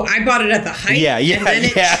 Oh, I bought it at the height. Yeah. And then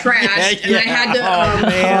it trashed, and I had to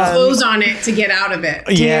close on it to get out of it.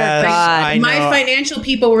 Yes, I know. My financial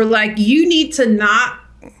people were like, you need to not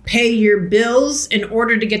pay your bills in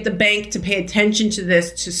order to get the bank to pay attention to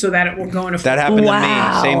this so that it will go in a That happened to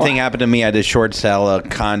me. Same thing happened to me. I had to short sell a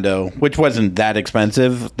condo, which wasn't that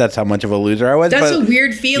expensive. That's how much of a loser I was. That's a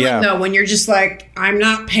weird feeling, though, when you're just like, I'm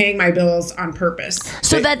not paying my bills on purpose.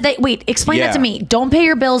 So explain that to me. Don't pay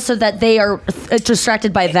your bills so that they are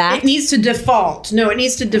distracted by that? It needs to default. No, it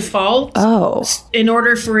needs to default in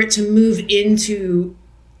order for it to move into...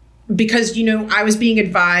 Because, I was being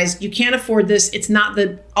advised, you can't afford this. It's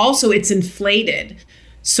inflated.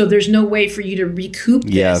 So there's no way for you to recoup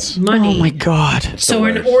this money. Oh my God. So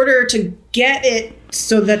in order to get it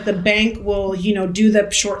so that the bank will, do the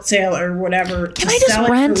short sale or whatever, can I just sell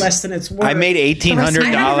rent? it for less than it's worth. I made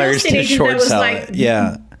 $1,800 to short sell it.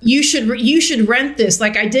 Yeah. You should rent this.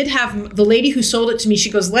 Like, I did have the lady who sold it to me. She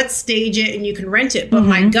goes, let's stage it and you can rent it. But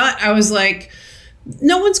my gut, I was like,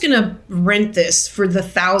 no one's going to rent this for the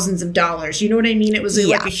thousands of dollars. You know what I mean? It was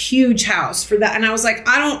like a huge house for that. And I was like,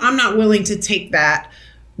 I'm not willing to take that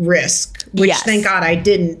risk, which thank God I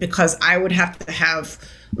didn't, because I would have to have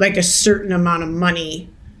like a certain amount of money.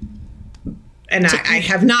 And I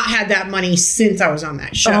have not had that money since I was on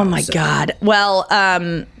that show. Oh my God. Well,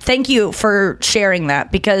 thank you for sharing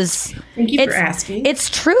that, because thank you for asking.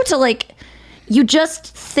 It's true to you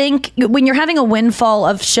just think when you're having a windfall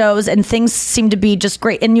of shows and things seem to be just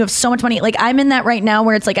great and you have so much money, like I'm in that right now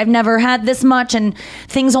where it's like I've never had this much and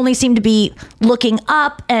things only seem to be looking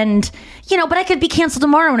up, and but I could be canceled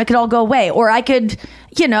tomorrow and it could all go away, or I could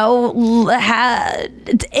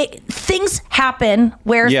things happen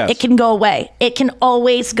where it can go away. It can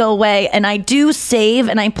always go away. And I do save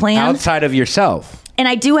and I plan outside of yourself. And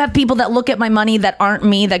I do have people that look at my money that aren't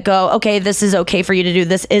me that go, okay, this is okay for you to do,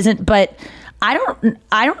 this isn't. But I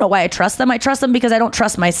don't know why I trust them. I trust them because I don't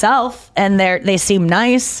trust myself, and they seem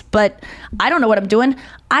nice, but I don't know what I'm doing.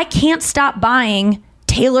 I can't stop buying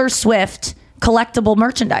Taylor Swift collectible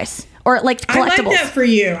merchandise, or collectibles. I like that for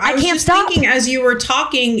you. I was can't just stop. thinking as you were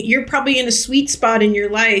talking, you're probably in a sweet spot in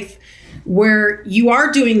your life where you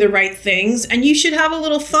are doing the right things, and you should have a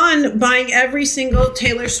little fun buying every single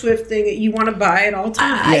Taylor Swift thing that you want to buy at all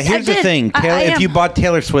times. Here's the thing. If you bought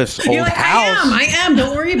Taylor Swift's old house... I am.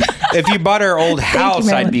 Don't worry about it. If you bought her old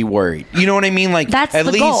house, I'd be worried. You know what I mean? That's at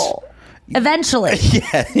the least, goal. Eventually.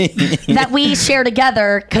 That we share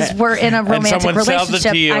together because we're in a romantic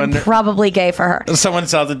relationship. I'm probably gay for her. Someone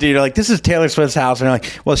sells it to you. You're like, this is Taylor Swift's house. And you're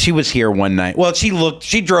like, well, she was here one night. Well,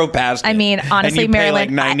 she drove past it. I mean, honestly,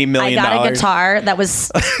 Marilyn, $90 million. I got a guitar that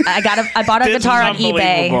was, I bought a guitar on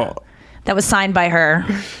eBay that was signed by her,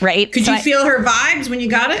 right? Could you feel her vibes when you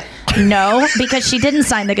got it? No, because she didn't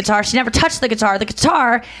sign the guitar. She never touched the guitar. The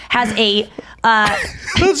guitar has a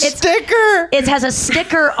sticker. It has a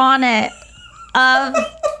sticker on it of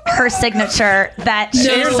her signature that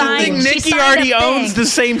she signed. Nikki already owns the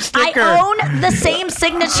same sticker. I own the same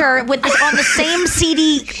signature with this on the same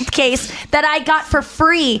CD case that I got for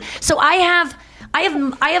free. So I have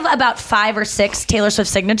about 5 or 6 Taylor Swift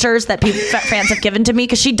signatures that fans have given to me,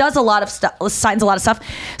 because she does a lot of stuff, signs a lot of stuff.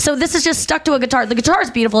 So this is just stuck to a guitar. The guitar is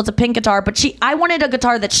beautiful. It's a pink guitar, but I wanted a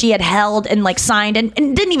guitar that she had held and signed and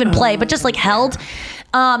didn't even play, but just held.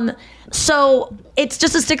 So it's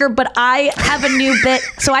just a sticker, but I have a new bit.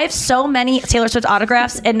 So I have so many Taylor Swift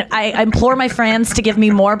autographs, and I implore my friends to give me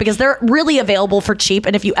more because they're really available for cheap.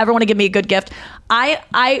 And if you ever want to give me a good gift, I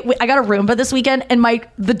got a Roomba this weekend, and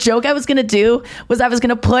the joke I was going to do was I was going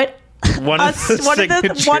to put one of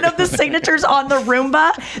the signatures on the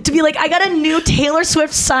Roomba to be like, I got a new Taylor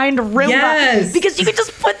Swift signed Roomba. Yes. Because you could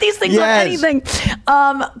just put these things on anything.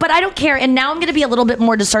 But I don't care. And now I'm going to be a little bit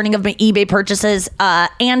more discerning of my eBay purchases.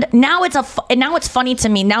 And now it's funny to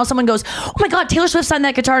me. Now someone goes, oh my God, Taylor Swift signed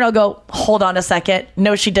that guitar. And I'll go, hold on a second.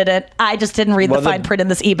 No, she didn't. I just didn't read the fine print in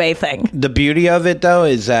this eBay thing. The beauty of it, though,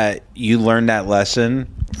 is that you learned that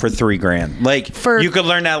lesson for $3,000. Like, you could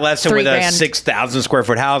learn that lesson with a 6,000 square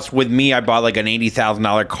foot house. With me, I bought like an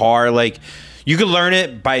 $80,000 car. Like, you could learn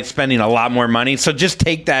it by spending a lot more money. So just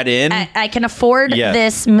take that in. I can afford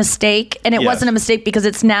this mistake, and it wasn't a mistake because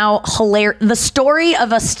it's now hilarious. The story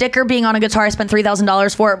of a sticker being on a guitar I spent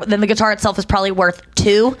 $3,000 for, then the guitar itself is probably worth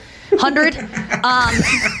 $200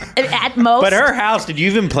 at most. But her house, did you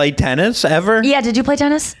even play tennis ever? Yeah, did you play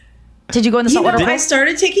tennis? Did you go in the saltwater pool? I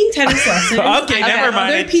started taking tennis lessons. Okay, never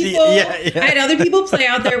mind. I had other people play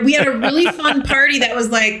out there. We had a really fun party that was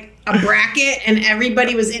like a bracket, and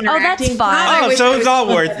everybody was interacting. Oh, that's fun. So it was all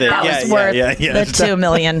worth it. That was worth the $2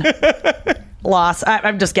 million loss.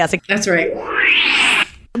 I'm just guessing. That's right.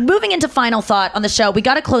 Moving into final thought on the show, we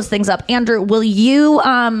got to close things up. Andrew, will you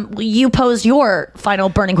pose your final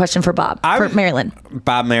burning question for Bob, for Mary Lynn?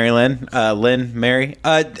 Bob, Mary Lynn, Lynn, Mary.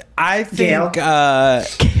 I think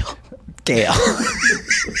Gail.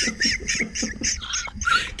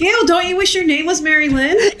 Gail, don't you wish your name was Mary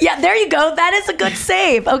Lynn? Yeah, there you go. That is a good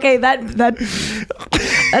save. Okay, that's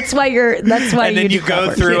why you're. That's why. And then you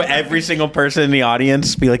go through every single person in the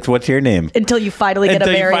audience, be like, "What's your name?" Until you finally get a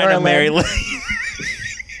Mary or a Lynn.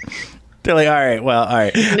 They're like, all right.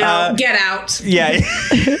 No, get out. Yeah,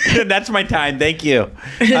 that's my time. Thank you.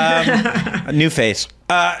 New face.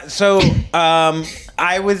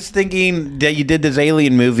 I was thinking that you did this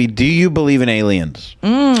alien movie. Do you believe in aliens?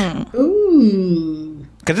 Ooh.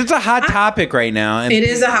 Because it's a hot topic right now. It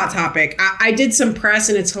is a hot topic. I did some press,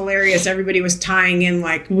 and it's hilarious. Everybody was tying in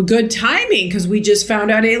like, well, good timing, because we just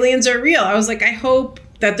found out aliens are real. I was like, I hope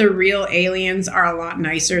that the real aliens are a lot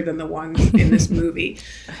nicer than the ones in this movie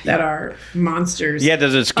that are monsters. Yeah,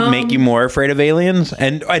 does it make you more afraid of aliens?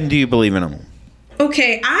 And do you believe in them?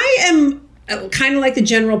 Okay, I am kind of like the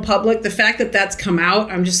general public. The fact that that's come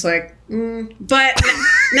out, I'm just like, But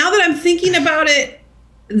now that I'm thinking about it,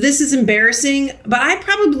 this is embarrassing. But I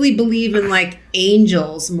probably believe in like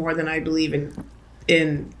angels more than I believe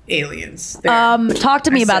in aliens. Talk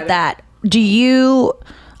to me about that. Do you...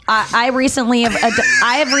 I have recently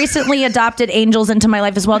adopted angels into my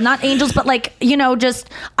life as well. Not angels, but like,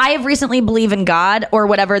 I have recently believed in God or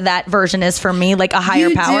whatever that version is for me, like a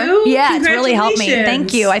higher power. Do? Yeah, it's really helped me.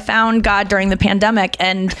 Thank you. I found God during the pandemic,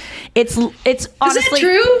 and it's honestly, is that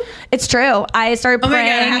true? It's true. I started praying. Oh my God,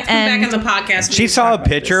 I have to come back on the podcast. She saw a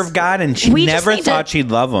picture of God and she never thought she'd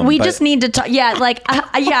love him. We just need to talk. Yeah,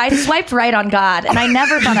 I swiped right on God, and I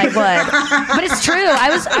never thought I would. But it's true. I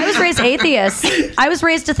was raised atheist. I was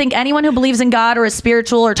raised to think anyone who believes in God or is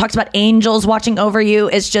spiritual or talks about angels watching over you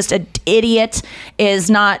is just an idiot, is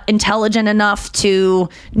not intelligent enough to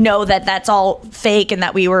know that that's all fake and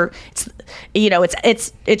that we were.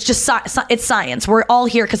 It's just it's science. We're all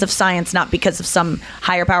here because of science, not because of some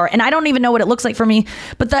higher power. And I don't even know what it looks like for me.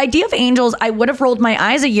 But the idea of angels, I would have rolled my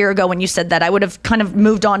eyes a year ago when you said that. I would have kind of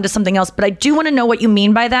moved on to something else. But I do want to know what you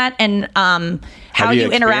mean by that, and how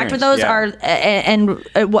you interact with those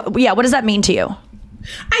what does that mean to you?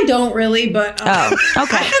 I don't really, but okay. I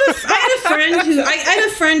had a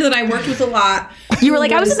friend that I worked with a lot. You were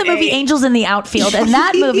like, I was in the movie Angels in the Outfield, and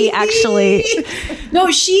that movie actually. No,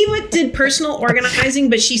 she did personal organizing,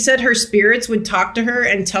 but she said her spirits would talk to her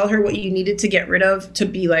and tell her what you needed to get rid of to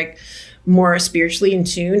be like more spiritually in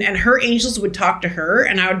tune, and her angels would talk to her,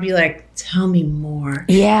 and I would be like, tell me more.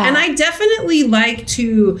 Yeah. And I definitely like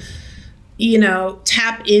to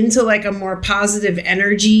tap into like a more positive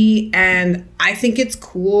energy. And I think it's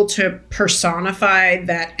cool to personify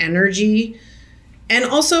that energy. And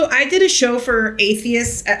also, I did a show for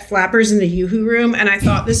atheists at Flappers in the Yoo-Hoo Room, and I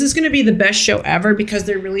thought this is going to be the best show ever because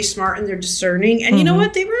they're really smart and they're discerning. And you know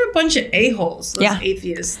what? They were a bunch of a-holes, those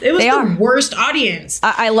atheists. It was the worst audience.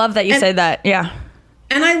 I love that you say that. Yeah.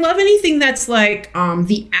 And I love anything that's like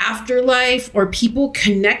the afterlife or people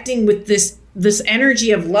connecting with this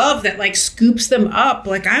energy of love that like scoops them up.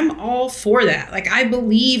 Like, I'm all for that. Like, I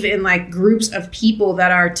believe in like groups of people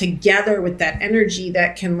that are together with that energy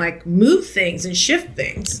that can like move things and shift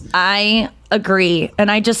things. I agree.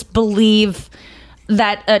 And I just believe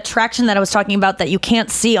that attraction that I was talking about that you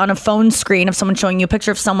can't see on a phone screen of someone showing you a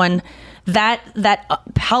picture of someone, that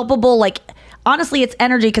palpable, like, honestly, it's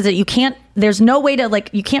energy because there's no way to like,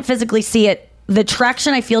 you can't physically see it. The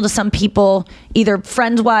attraction I feel to some people, either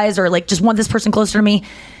friends-wise or like just want this person closer to me,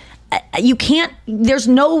 you can't, there's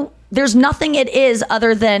nothing it is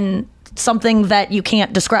other than something that you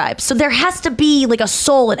can't describe. So there has to be like a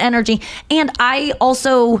soul and energy. And I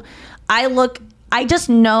just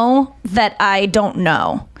know that I don't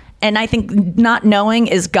know. And I think not knowing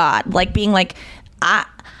is God. Like being like,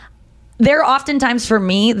 there are often times for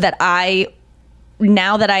me that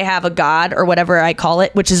now that I have a God or whatever I call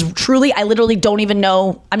it, which is truly, I literally don't even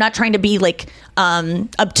know. I'm not trying to be like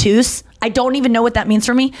obtuse. I don't even know what that means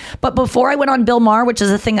for me. But before I went on Bill Maher, which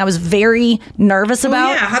is a thing I was very nervous about.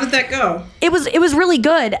 Yeah, how did that go? It was really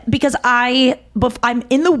good because I'm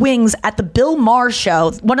in the wings at the Bill Maher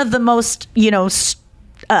show, one of the most,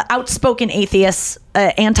 outspoken atheists,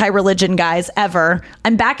 anti-religion guys ever.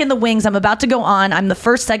 I'm back in the wings. I'm about to go on. I'm the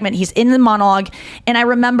first segment. He's in the monologue. And I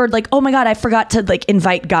remembered like, oh my God, I forgot to like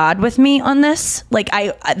invite God with me on this. Like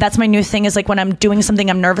that's my new thing is like when I'm doing something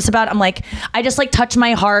I'm nervous about, I'm like, I just like touch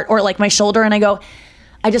my heart or like my shoulder and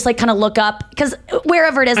I just like kind of look up because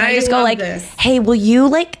wherever it is, and I just go like, hey, will you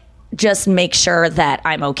like just make sure that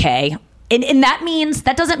I'm okay? And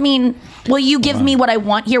that doesn't mean, will you give me what I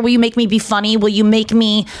want here? Will you make me be funny? Will you make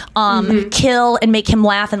me kill and make him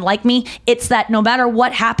laugh and like me? It's that no matter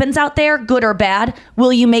what happens out there, good or bad,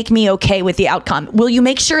 will you make me okay with the outcome? Will you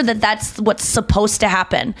make sure that that's what's supposed to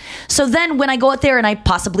happen? So then when I go out there and I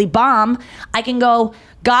possibly bomb, I can go,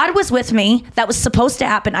 God was with me. That was supposed to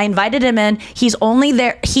happen. I invited him in. He's only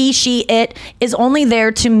there. He, she, it is only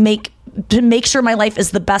there to make sure my life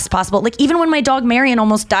is the best possible. Like even when my dog Marion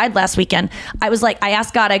almost died last weekend, I was like, I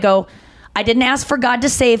asked God, I didn't ask for God to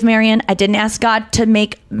save Marion. I didn't ask God to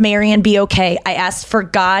make Marion be okay. I asked for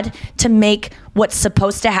God to make what's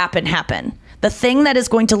supposed to happen. The thing that is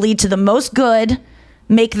going to lead to the most good,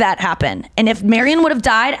 make that happen. And if Marion would have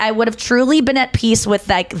died, I would have truly been at peace with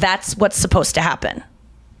like, that's what's supposed to happen.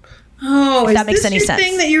 Oh, if that makes any sense.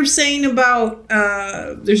 Thing that you're saying about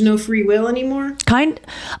there's no free will anymore?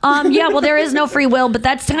 Yeah, well, there is no free will, but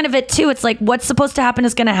that's kind of it too. It's like what's supposed to happen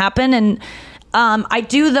is going to happen. And I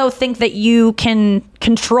do, though, think that you can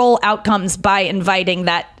control outcomes by inviting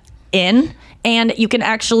that in, and you can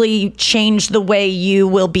actually change the way you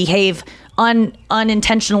will behave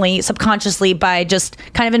unintentionally, subconsciously, by just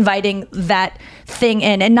kind of inviting that thing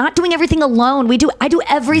in and not doing everything alone. I do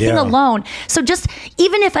everything alone. So just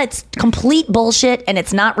even if it's complete bullshit and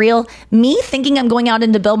it's not real, me thinking I'm going out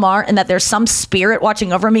into Bill Maher and that there's some spirit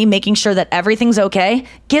watching over me, making sure that everything's okay,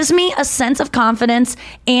 gives me a sense of confidence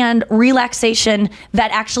and relaxation that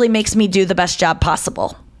actually makes me do the best job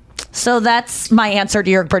possible. So that's my answer to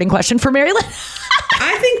your burning question for Mary Lynn.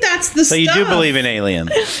 I think that's the So stuff. you do believe in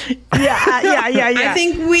aliens? Yeah. I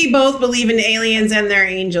think we both believe in aliens and their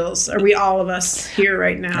angels. Are we all of us here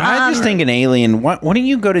right now? I just think an alien. Why don't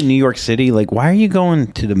you go to New York City? Like, why are you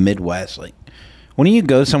going to the Midwest? Like, why don't you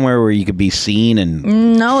go somewhere where you could be seen?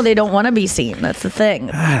 And no, they don't want to be seen. That's the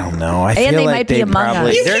thing. I don't know. I and feel they like might be among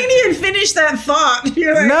us. You can't even finish that thought.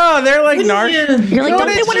 You're like, no, they're like You're like, don't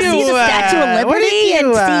they want to see the Statue of Liberty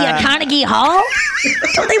and see Carnegie Hall?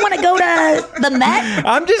 Don't they want to go to the Met?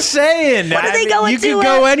 I'm just saying. What are they going you to? You could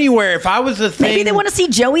go anywhere. If I was a thing, maybe they want to see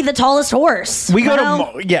Joey the tallest horse. We go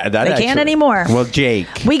to that. They can't anymore. Well, Jake.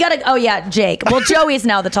 We gotta. Oh yeah, Jake. Well, Joey's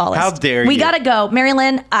now the tallest. How dare you? We gotta go, Mary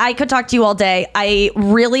Lynn. I could talk to you all day. I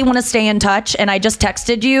really want to stay in touch, and I just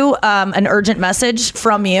texted you an urgent message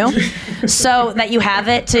from you, so that you have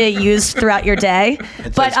it to use throughout your day.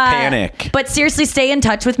 But panic. But seriously, stay in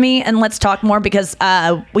touch with me and let's talk more because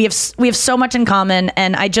we have so much in common,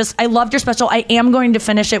 and I loved your special. I am going to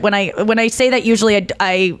finish it. When I say that, usually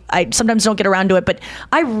I sometimes don't get around to it, but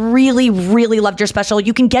I really, really loved your special.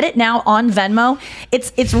 You can get it now on Venmo.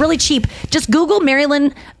 It's really cheap. Just Google Mary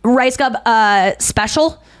Lynn Rajskub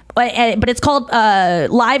special. But it's called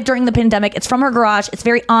Live During the Pandemic. It's from her garage. It's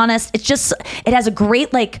very honest. It has a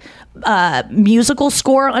great musical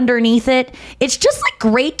score underneath it. It's just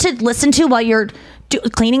great to listen to while you're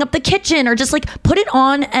cleaning up the kitchen, or just put it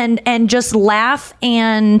on and just laugh.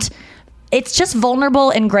 And it's just vulnerable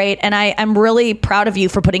and great. And I'm really proud of you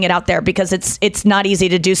for putting it out there, because it's not easy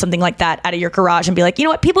to do something like that out of your garage and be like, you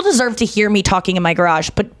know what, people deserve to hear me talking in my garage,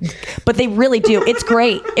 but they really do. It's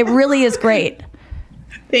great. It really is great.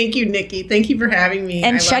 Thank you, Nikki. Thank you for having me.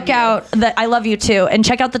 And I love you too. And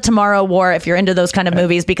check out the Tomorrow War if you're into those kind of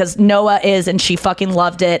movies, because Noah is, and she fucking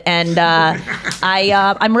loved it. And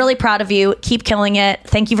I'm really proud of you. Keep killing it.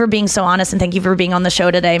 Thank you for being so honest, and thank you for being on the show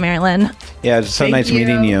today, Mary Lynn. Yeah, it's so nice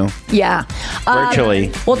meeting you. Yeah.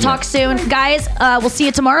 Virtually. We'll talk soon. Guys, we'll see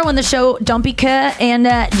you tomorrow on the show. Don't be cut and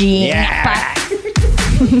yeah.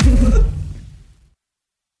 Bye.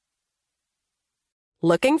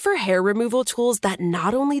 Looking for hair removal tools that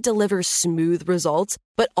not only deliver smooth results,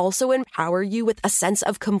 but also empower you with a sense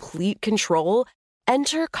of complete control?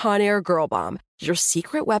 Enter Conair Girl Bomb, your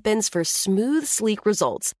secret weapons for smooth, sleek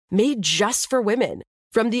results, made just for women.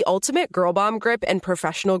 From the ultimate Girl Bomb grip and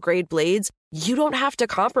professional-grade blades, you don't have to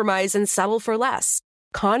compromise and settle for less.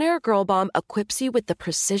 Conair Girl Bomb equips you with the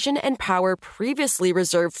precision and power previously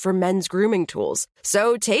reserved for men's grooming tools.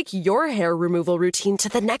 So take your hair removal routine to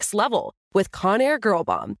the next level with Conair Girl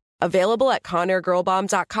Bomb. Available at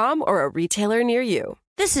ConairGirlBomb.com or a retailer near you.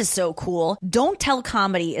 This is so cool. Don't Tell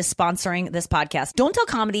Comedy is sponsoring this podcast. Don't Tell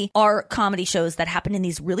Comedy are comedy shows that happen in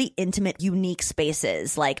these really intimate, unique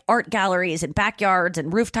spaces like art galleries and backyards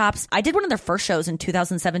and rooftops. I did one of their first shows in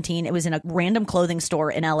 2017. It was in a random clothing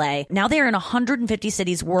store in LA. Now they are in 150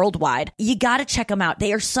 cities worldwide. You got to check them out.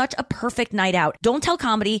 They are such a perfect night out. Don't Tell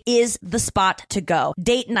Comedy is the spot to go.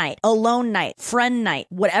 Date night, alone night, friend night,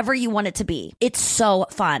 whatever you want it to be. It's so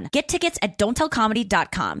fun. Get tickets at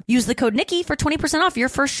don'ttellcomedy.com. Use the code Nikki for 20% off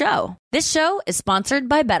your first show. This show is sponsored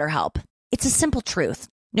by BetterHelp. It's a simple truth.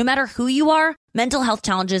 No matter who you are, mental health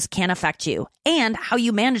challenges can affect you, and how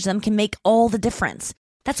you manage them can make all the difference.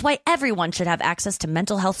 That's why everyone should have access to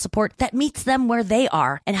mental health support that meets them where they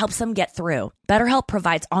are and helps them get through. BetterHelp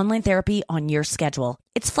provides online therapy on your schedule.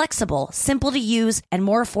 It's flexible, simple to use, and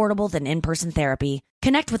more affordable than in-person therapy.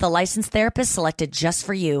 Connect with a licensed therapist selected just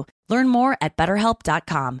for you. Learn more at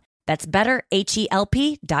BetterHelp.com. That's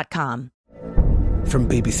BetterHelp.com. From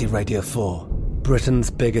BBC Radio 4,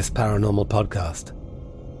 Britain's biggest paranormal podcast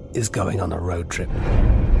is going on a road trip.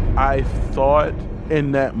 I thought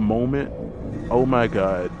in that moment, oh my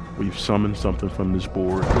God, we've summoned something from this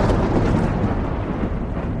board.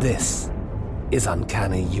 This is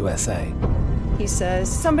Uncanny USA. He says,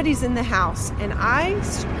 somebody's in the house, and I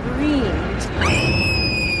screamed.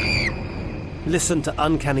 Listen to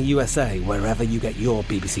Uncanny USA wherever you get your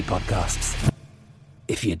BBC podcasts,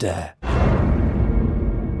 if you dare.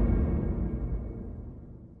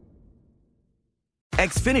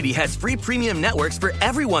 Xfinity has free premium networks for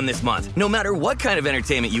everyone this month, no matter what kind of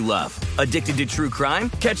entertainment you love. Addicted to true crime?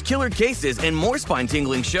 Catch killer cases and more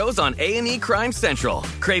spine-tingling shows on A&E Crime Central.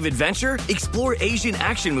 Crave adventure? Explore Asian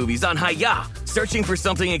action movies on Hi-Ya. Searching for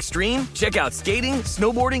something extreme? Check out skating,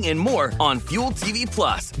 snowboarding, and more on Fuel TV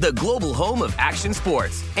Plus, the global home of action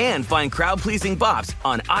sports. And find crowd-pleasing bops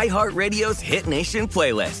on iHeartRadio's Hit Nation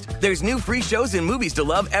playlist. There's new free shows and movies to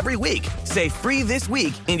love every week. Say free this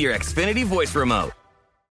week in your Xfinity voice remote.